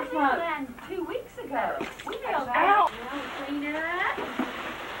 But I mailed mine 2 weeks ago. We mailed out. ours. Clean it up.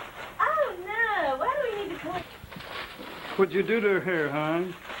 Oh no! Why do we need to clean? What'd you do to her hair,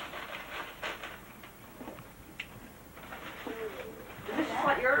 hon? Is this just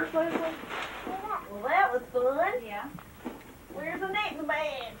like yours, Leslie? Well, that was fun. Yeah. Where's the next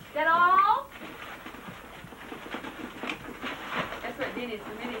badge? That all? That's what Dennis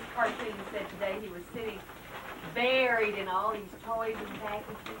cartoon said today. He was sitting buried in all these toys and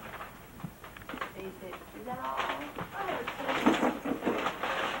packages. And he said, is that all?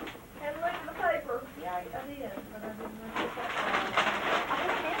 Have a look at the paper. Yeah, I did. But I didn't look at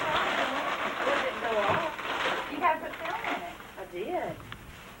It didn't go off. You had to put film in it. I did.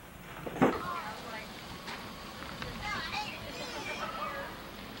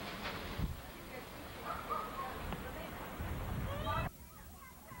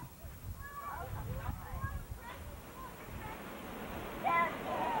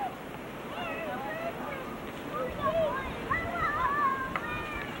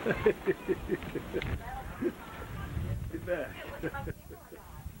 Be back.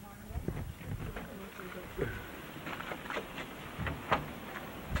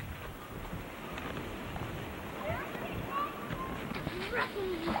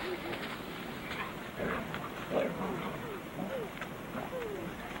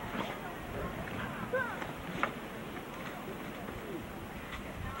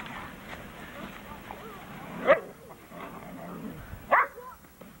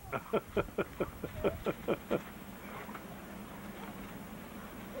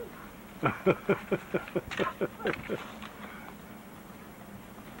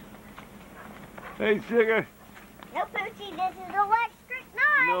 Hey, sugar. No, Poochie, this is electric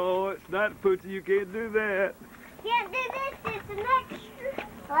knife. No, it's not Poochie. You can't do that. Can't do this. It's an electric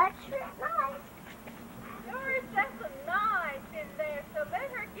knife. Yours, that's a knife in there, so let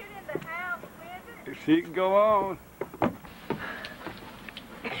her get in the house with it. She can go on.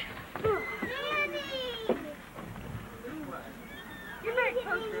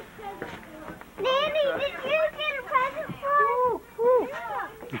 Nanny, did you get a present for us?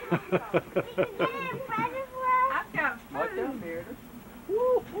 Did you get a present for us? I've got Like that, Meredith. Did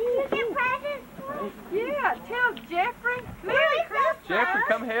you get presents for us? Yeah, tell Jeffrey. Merry Christmas. Jeffrey,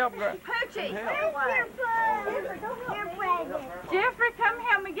 come help. help, girl. Poochie, Help. your present. Jeffrey, come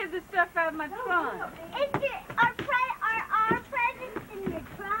help me get this stuff out of my trunk. Is our presents in your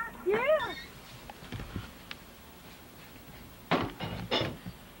trunk? Yeah.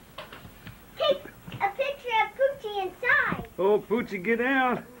 Take a picture of Poochie inside. Oh, Poochie, get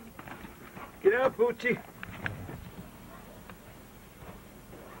out. Get out, Poochie.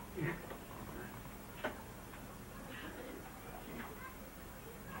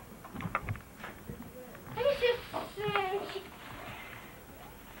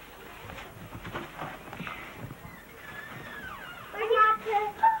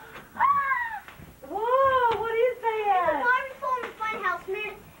 Whoa, what is It's a that? Barbie foam fun house,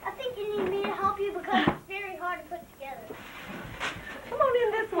 man. I think you need me to help you because it's very hard to put together. Come on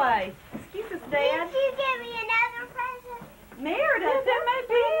in this way. Excuse us, Dad. Did you give me another present? Meredith, there may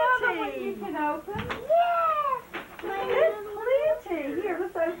be another one you can open. Yeah. There's plenty. Here,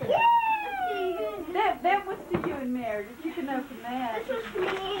 let's open it. Yay. That was to you and Meredith. You can open that. This was for me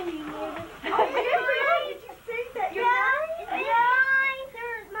and you. Oh, Jeffrey, did you see that? Yeah. It's mine.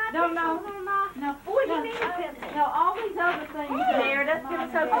 There's my No, no. pictures. No, boy, you need a pencil. No, all these other things. Meredith, give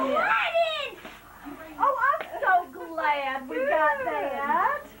us open this. Oh, I'm so glad we got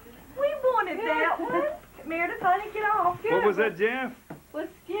that. We wanted that one. Meredith, honey, get off. What was that, Jeff? Well,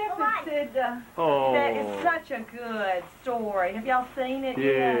 Skip had said Oh. that is such a good story. Have y'all seen it?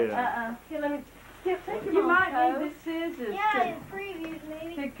 Yeah. Here, let me. Skip, take your You mom's might coat. need the scissors Yeah, in previews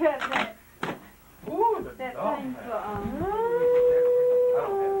maybe. to cut that Ooh, the that dog thing house. for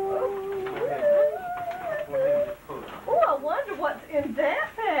Oh, I wonder what's in that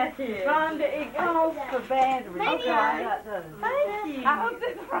package. Rhonda, it calls for batteries. Maybe Okay, I- that doesn't. Thank you. I hope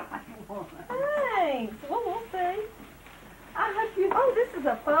it's the right one. Thanks. Well, we'll see. I hope you. Oh, this is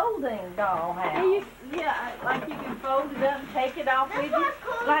a folding dollhouse. Yeah, like you can fold it up and take it off with you.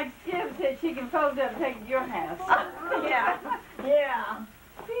 Like Skip said, she can fold it up and take it to your house. Yeah. Yeah.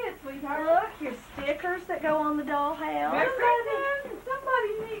 See it, sweetheart. Look, your stickers that go on the dollhouse.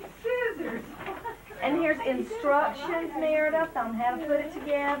 Somebody needs scissors. And here's instructions, Meredith, on how to put it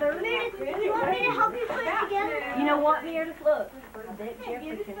together. Meredith, do you want me to help you put it together? You know what, Meredith? Look, that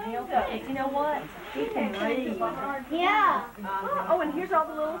Jeffrey can help us. You know what? He can read. Yeah. Oh, and here's all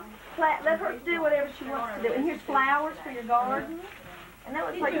the little let her do whatever she wants to do. And here's flowers for your garden. And that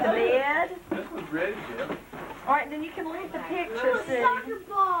looks like the bed. This one's ready, Jeff. All right, then you can look at the picture, see. Soccer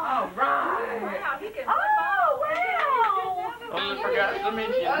ball. Oh, right. Oh, wow. Oh, I forgot to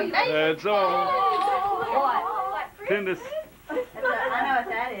mention. That's all. What? Tennis. I know what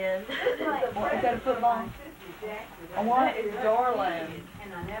that is. What, is that a football? I want it. Darling.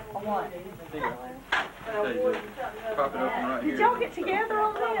 I want it. Pop it open right Did here. y'all get together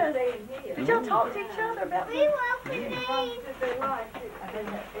on this? Did y'all talk to each other about We this? will put these.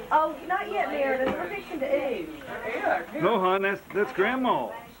 Oh, not yet, Meredith. We're fixing to eat. No, hon, that's Grandma.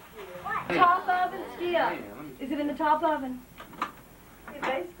 Top oven, Skip. Is it in the top oven? Is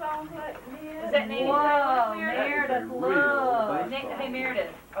that Nanny Whoa, Taylor's, Meredith, Real look. Hey,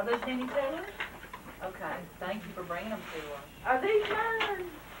 Meredith, are those Nanny Taylor's? Okay, thank you for bringing them to us. Are these mine?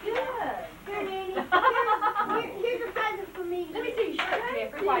 Good. Here, Nanny. Here's a present for me. Let me see your shirt,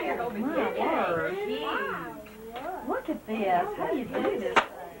 Jeffrey, while you're holding My it. word. Look at this. How do you do this?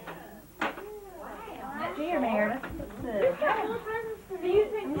 Here, Meredith. Let's see.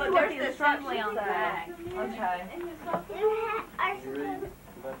 Look, there's the assembly on the back. Okay.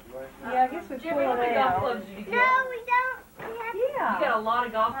 Yeah, I guess we pull Jeffrey, how it many golf out. clubs did you get? No, we don't. We have You Yeah. got a lot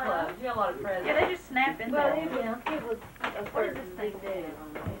of golf clubs. You got a lot of presents. Yeah, they just snap in Well, there. yeah. It was a What does this certain thing big do?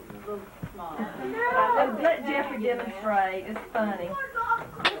 little small. Let Jeffrey demonstrate. It's funny.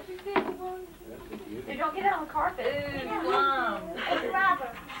 Dude, don't get it on the carpet. Ooh, plum. It's rubber.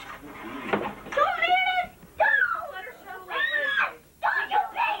 Don't let it! Don't! Let her show that. Don't you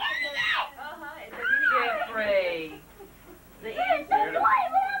pay anything! Uh-huh, it's a mini Jeffrey. The It's a toy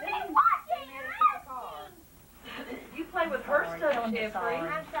we'll be watching and You play with her stuff, Jeffrey.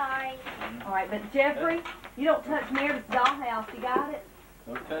 I'm sorry. All right, but Jeffrey, you don't touch Meredith's dollhouse. You got it?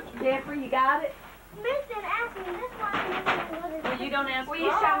 Don't touch it. Jeffrey, you got it? Listen, ask me this one. Well, you don't ask Will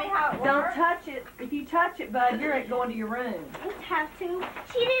you show me how it Don't works? touch it. If you touch it, bud, you're going to your room. You have to.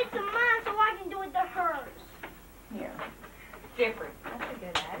 She did it to mine, so I can do it to hers. Here. Jeffrey. That's a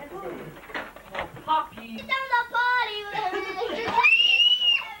good attitude. Pop you. It's on the body with a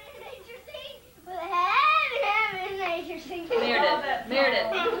nature seat. With a heavy nature seat. Meredith.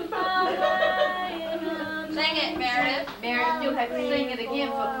 Meredith. Sing it, Meredith. Meredith, you'll have to sing it again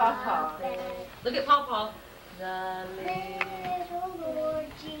for Papa. Look at Papa. Little Lord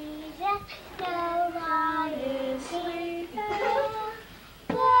Jesus, nobody is sweeter.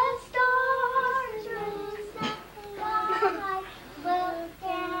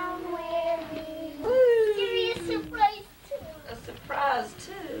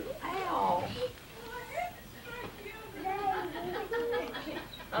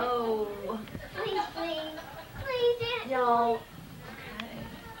 Well,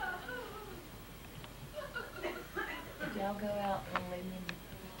 okay. Y'all go out and leave me in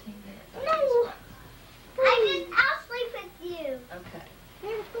 15 minutes. No. I'll sleep with you. Okay.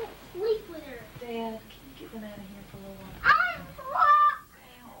 Never sleep with her. Dad, can you get them out of here for a little while?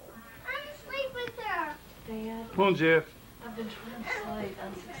 I'm sleep with her. Dad, Come on, Jeff. I've been trying to sleep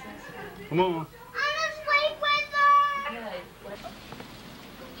unsuccessfully. Come on. I'm asleep with her. Okay.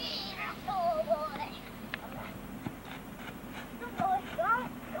 Oh boy.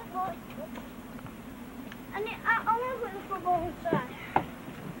 I want to put the football inside.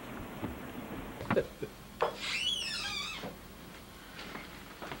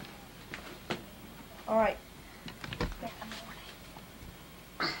 All right.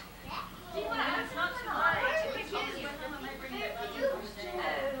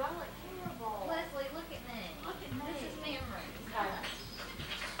 Leslie, look at me. This is memory.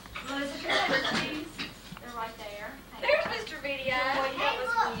 Melissa, your favorite cheese? They're right there. There's Mr. Video. Boy, that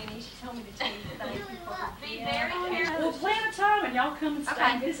was Winnie. She told me to tell you thank you for Be very careful. We'll plan a time and y'all come and stay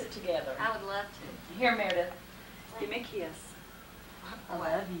and visit together. I would love to. Here, Meredith. Give me a kiss. I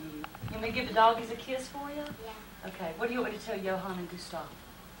love you. You want me to give the doggies a kiss for you? Yeah. Okay. What do you want me to tell Johan and Gustav?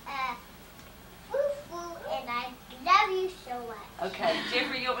 Woo-woo, and I love you so much. Okay.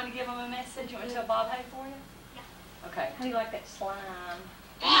 Jeffrey, you want me to give him a message? You want me to tell Bob hey for you? Yeah. Okay. How do you like that slime?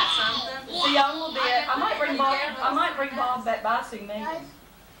 Isn't that something? See y'all in a little bit. I might bring Bob. I might bring Bob back by so you can meet him.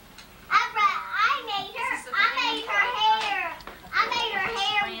 I made her hair. I made her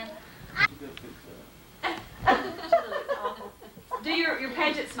hair. Do your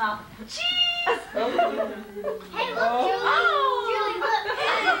pageant smile. Cheese! Hey, look, Julie.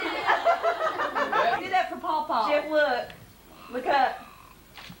 Do that for Paw Paw. Jeff, look. Look up.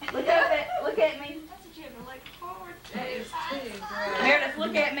 Look up look at me. That's what you have to look forward to. That is too great. Meredith,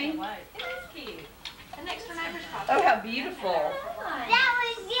 look at me. It is cute. The next door neighbor's probably. Oh, how beautiful. That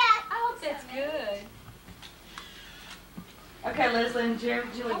was I hope that's good. Okay, Leslie and Julie,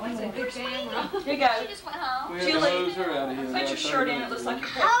 one That's a more. good camera. Here you go. She just went home. We have to Julie, hose her out of here. Put your shirt in. It looks like you're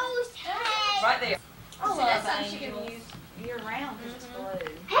pregnant. Oh, hey. Right there. Oh, See, that's love something she can angels. use year-round because it's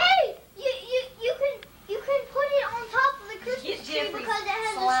blue. Hey, you can put it on top of the Christmas Get tree Jeffrey's because it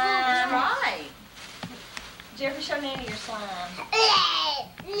has slime. a That's little right. Jeffrey, show Nanny your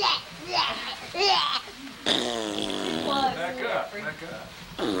slime. Back up.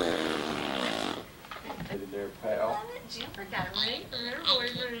 There, pal. Jennifer got a ring from her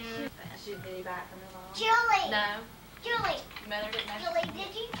boyfriend. She'd be back from the mall. Julie, No, Julie, mother didn't know. Julie,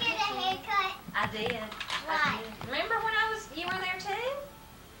 did you get a haircut? I did. Why? Remember when you were there too?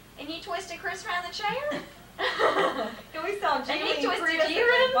 And you twisted Chris around the chair? We saw And Julie he and twisted Chris you at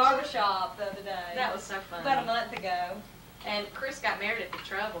around the the barbershop the other day. That was so funny. about a month ago. And Chris got Meredith in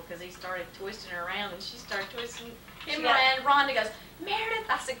trouble because he started twisting her around, and she started twisting him She got- around. Rhonda goes, Meredith,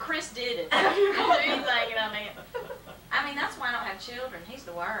 I said, Chris did it. I didn't do anything, and I mean, that's why I don't have children. He's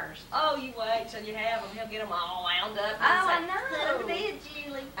the worst. Oh, you wait till you have them. He'll get them all wound up. Oh, I and know. say,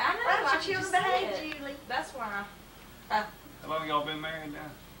 Julie. I know. Why don't I your children just behave, said. Julie? That's why. How long y'all been married now?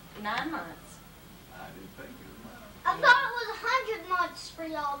 9 months. I didn't think it was much. I thought it was 100 months for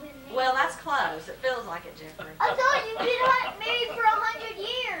y'all been married. Well, that's close. It feels like it, Jeffrey. I thought you'd been married for 100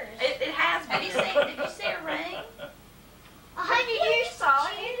 years. It has been. Did you see her ring? 100 years. Saw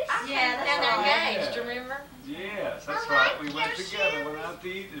it? Yeah, Down there right. engaged, remember? Yes, that's I right. like We went your together, shoes. went out to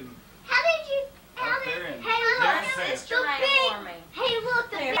eat, and How did you? How Out did? there in Hey, Jackson. look, Sister the made big. for me. Hey, look,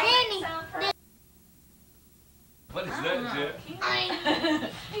 the Here, Benny. some for her. what is I that, don't know. Jeff? I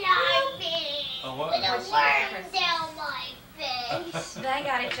like it. Oh, what? With a What's worm yours? down my face. They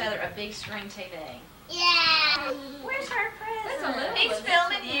got each other a big screen TV. Yeah. Where's her That's a present? little He's one.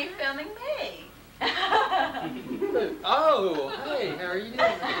 filming you, filming me. Oh, hey, how are you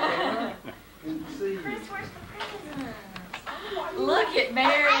doing? Good to see you. Chris, where's the present? Look at I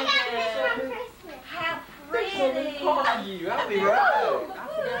Meredith. got this for Christmas. How There's so many pretty. parts of you. I'll be right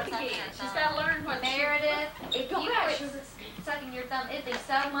back. She's got to learn what Meredith, if Go you back, quit sucking your thumb, it'd be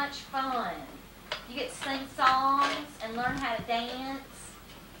so much fun. You get to sing songs and learn how to dance.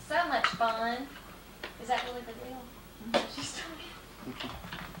 So much fun. Is that really the deal? She's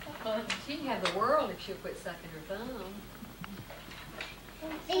She can have the world if she'll quit sucking her thumb.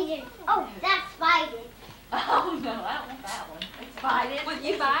 Adrian. Oh, that's Biden. Oh no, I don't want that one. It's bited. Well,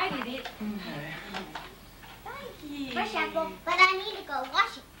 you bited it. Thank you. Fresh apple, but I need to go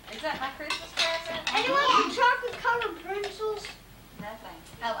wash it. Is that my Christmas present? Anyone want chocolate colored pencils? Nothing.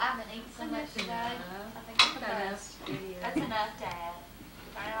 Oh, I've been eating so much today. I think I'm Okay, enough. That's enough, Dad.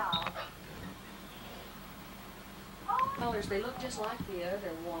 Turn it off. Oh, colors. They look just like the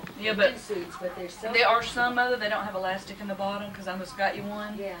other one. Yeah, but suits, but they're so. there are some of them they don't have elastic in the bottom because I almost got you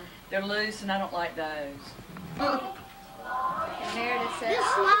one. Yeah. They're loose and I don't like those. Meredith said,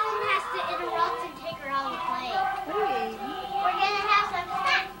 This mom has to interrupt and take her out of the play. what are you eating? We're gonna have some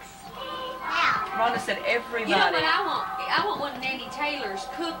snacks. Now. Rhonda said everybody. You know what I want? I want one of Nanny Taylor's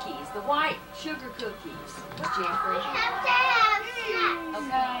cookies, the white sugar cookies. Jeffrey. We have to have snacks.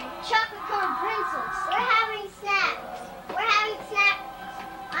 Okay. Chocolate covered pretzels. We're having snacks. We're having snacks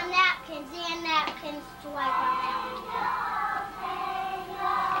on napkins and napkins to wipe our mouth.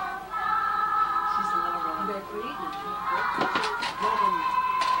 She's a little wrong. You better quit eating. Let them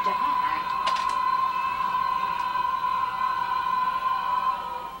die.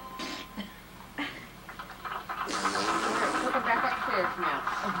 Look at back upstairs now.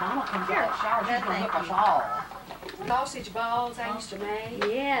 If Mama comes out of the shower, she's gonna look us all. Sausage balls I used to make.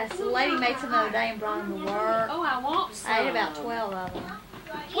 Yes, the lady made some the other day and brought them to work. Oh, I want some. I ate about 12 of them.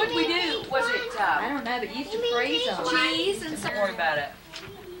 What did we do? Was it I don't know, but you used to freeze them. cheese and some? Don't worry about it.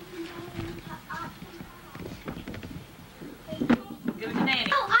 Give it to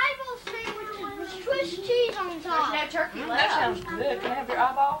Nanny. Oh, eyeball sandwiches with Swiss cheese on top. There's no turkey That left. sounds good. Can I have your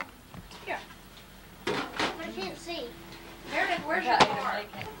eyeball? But I can't see. Meredith, where's your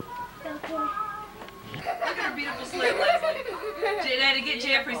Okay. Look at her beautiful slit, Leslie. Daddy, get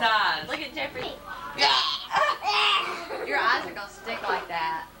Jeffrey's eyes. Look at Jeffrey. Your eyes are going to stick like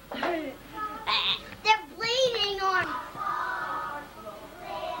that. They're bleeding on.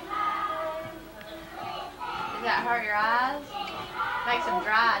 Does that hurt your eyes? Makes them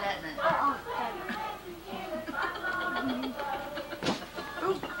dry, doesn't it?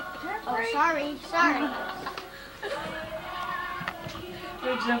 Oh, sorry.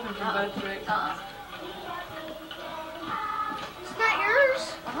 They're jumping from both directions. It's not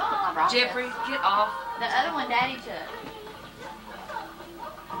yours? I brought Jeffrey, this. get off. The other one Daddy took.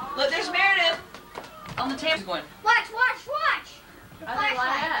 Look, there's Meredith on the table. She's going, Watch. The Oh, they light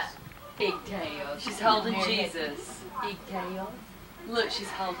flashlights. up. big tail? she's holding Meredith. Jesus. Big tail. Look, she's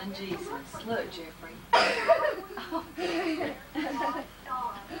holding Jesus. Look, Jeffrey.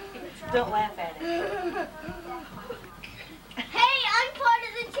 Don't laugh at it. Hey, unplug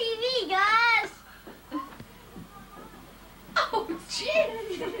the TV, guys. Oh,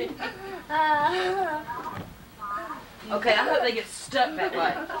 jeez. Okay, I hope they get stuck that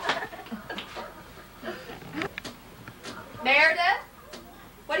way. Meredith?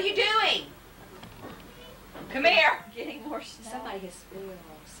 What are you doing? Come here. Getting more snow. Somebody has spilled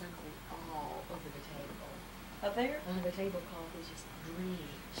something all over the table. Up there? Under the tablecloth is just green.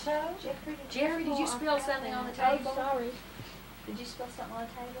 So? Jeffrey, did you spill something on the table? sorry. Did you spill something on the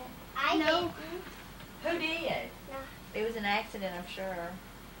table? I know. Who did? No. It was an accident, I'm sure.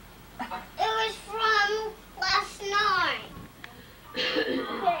 It was from last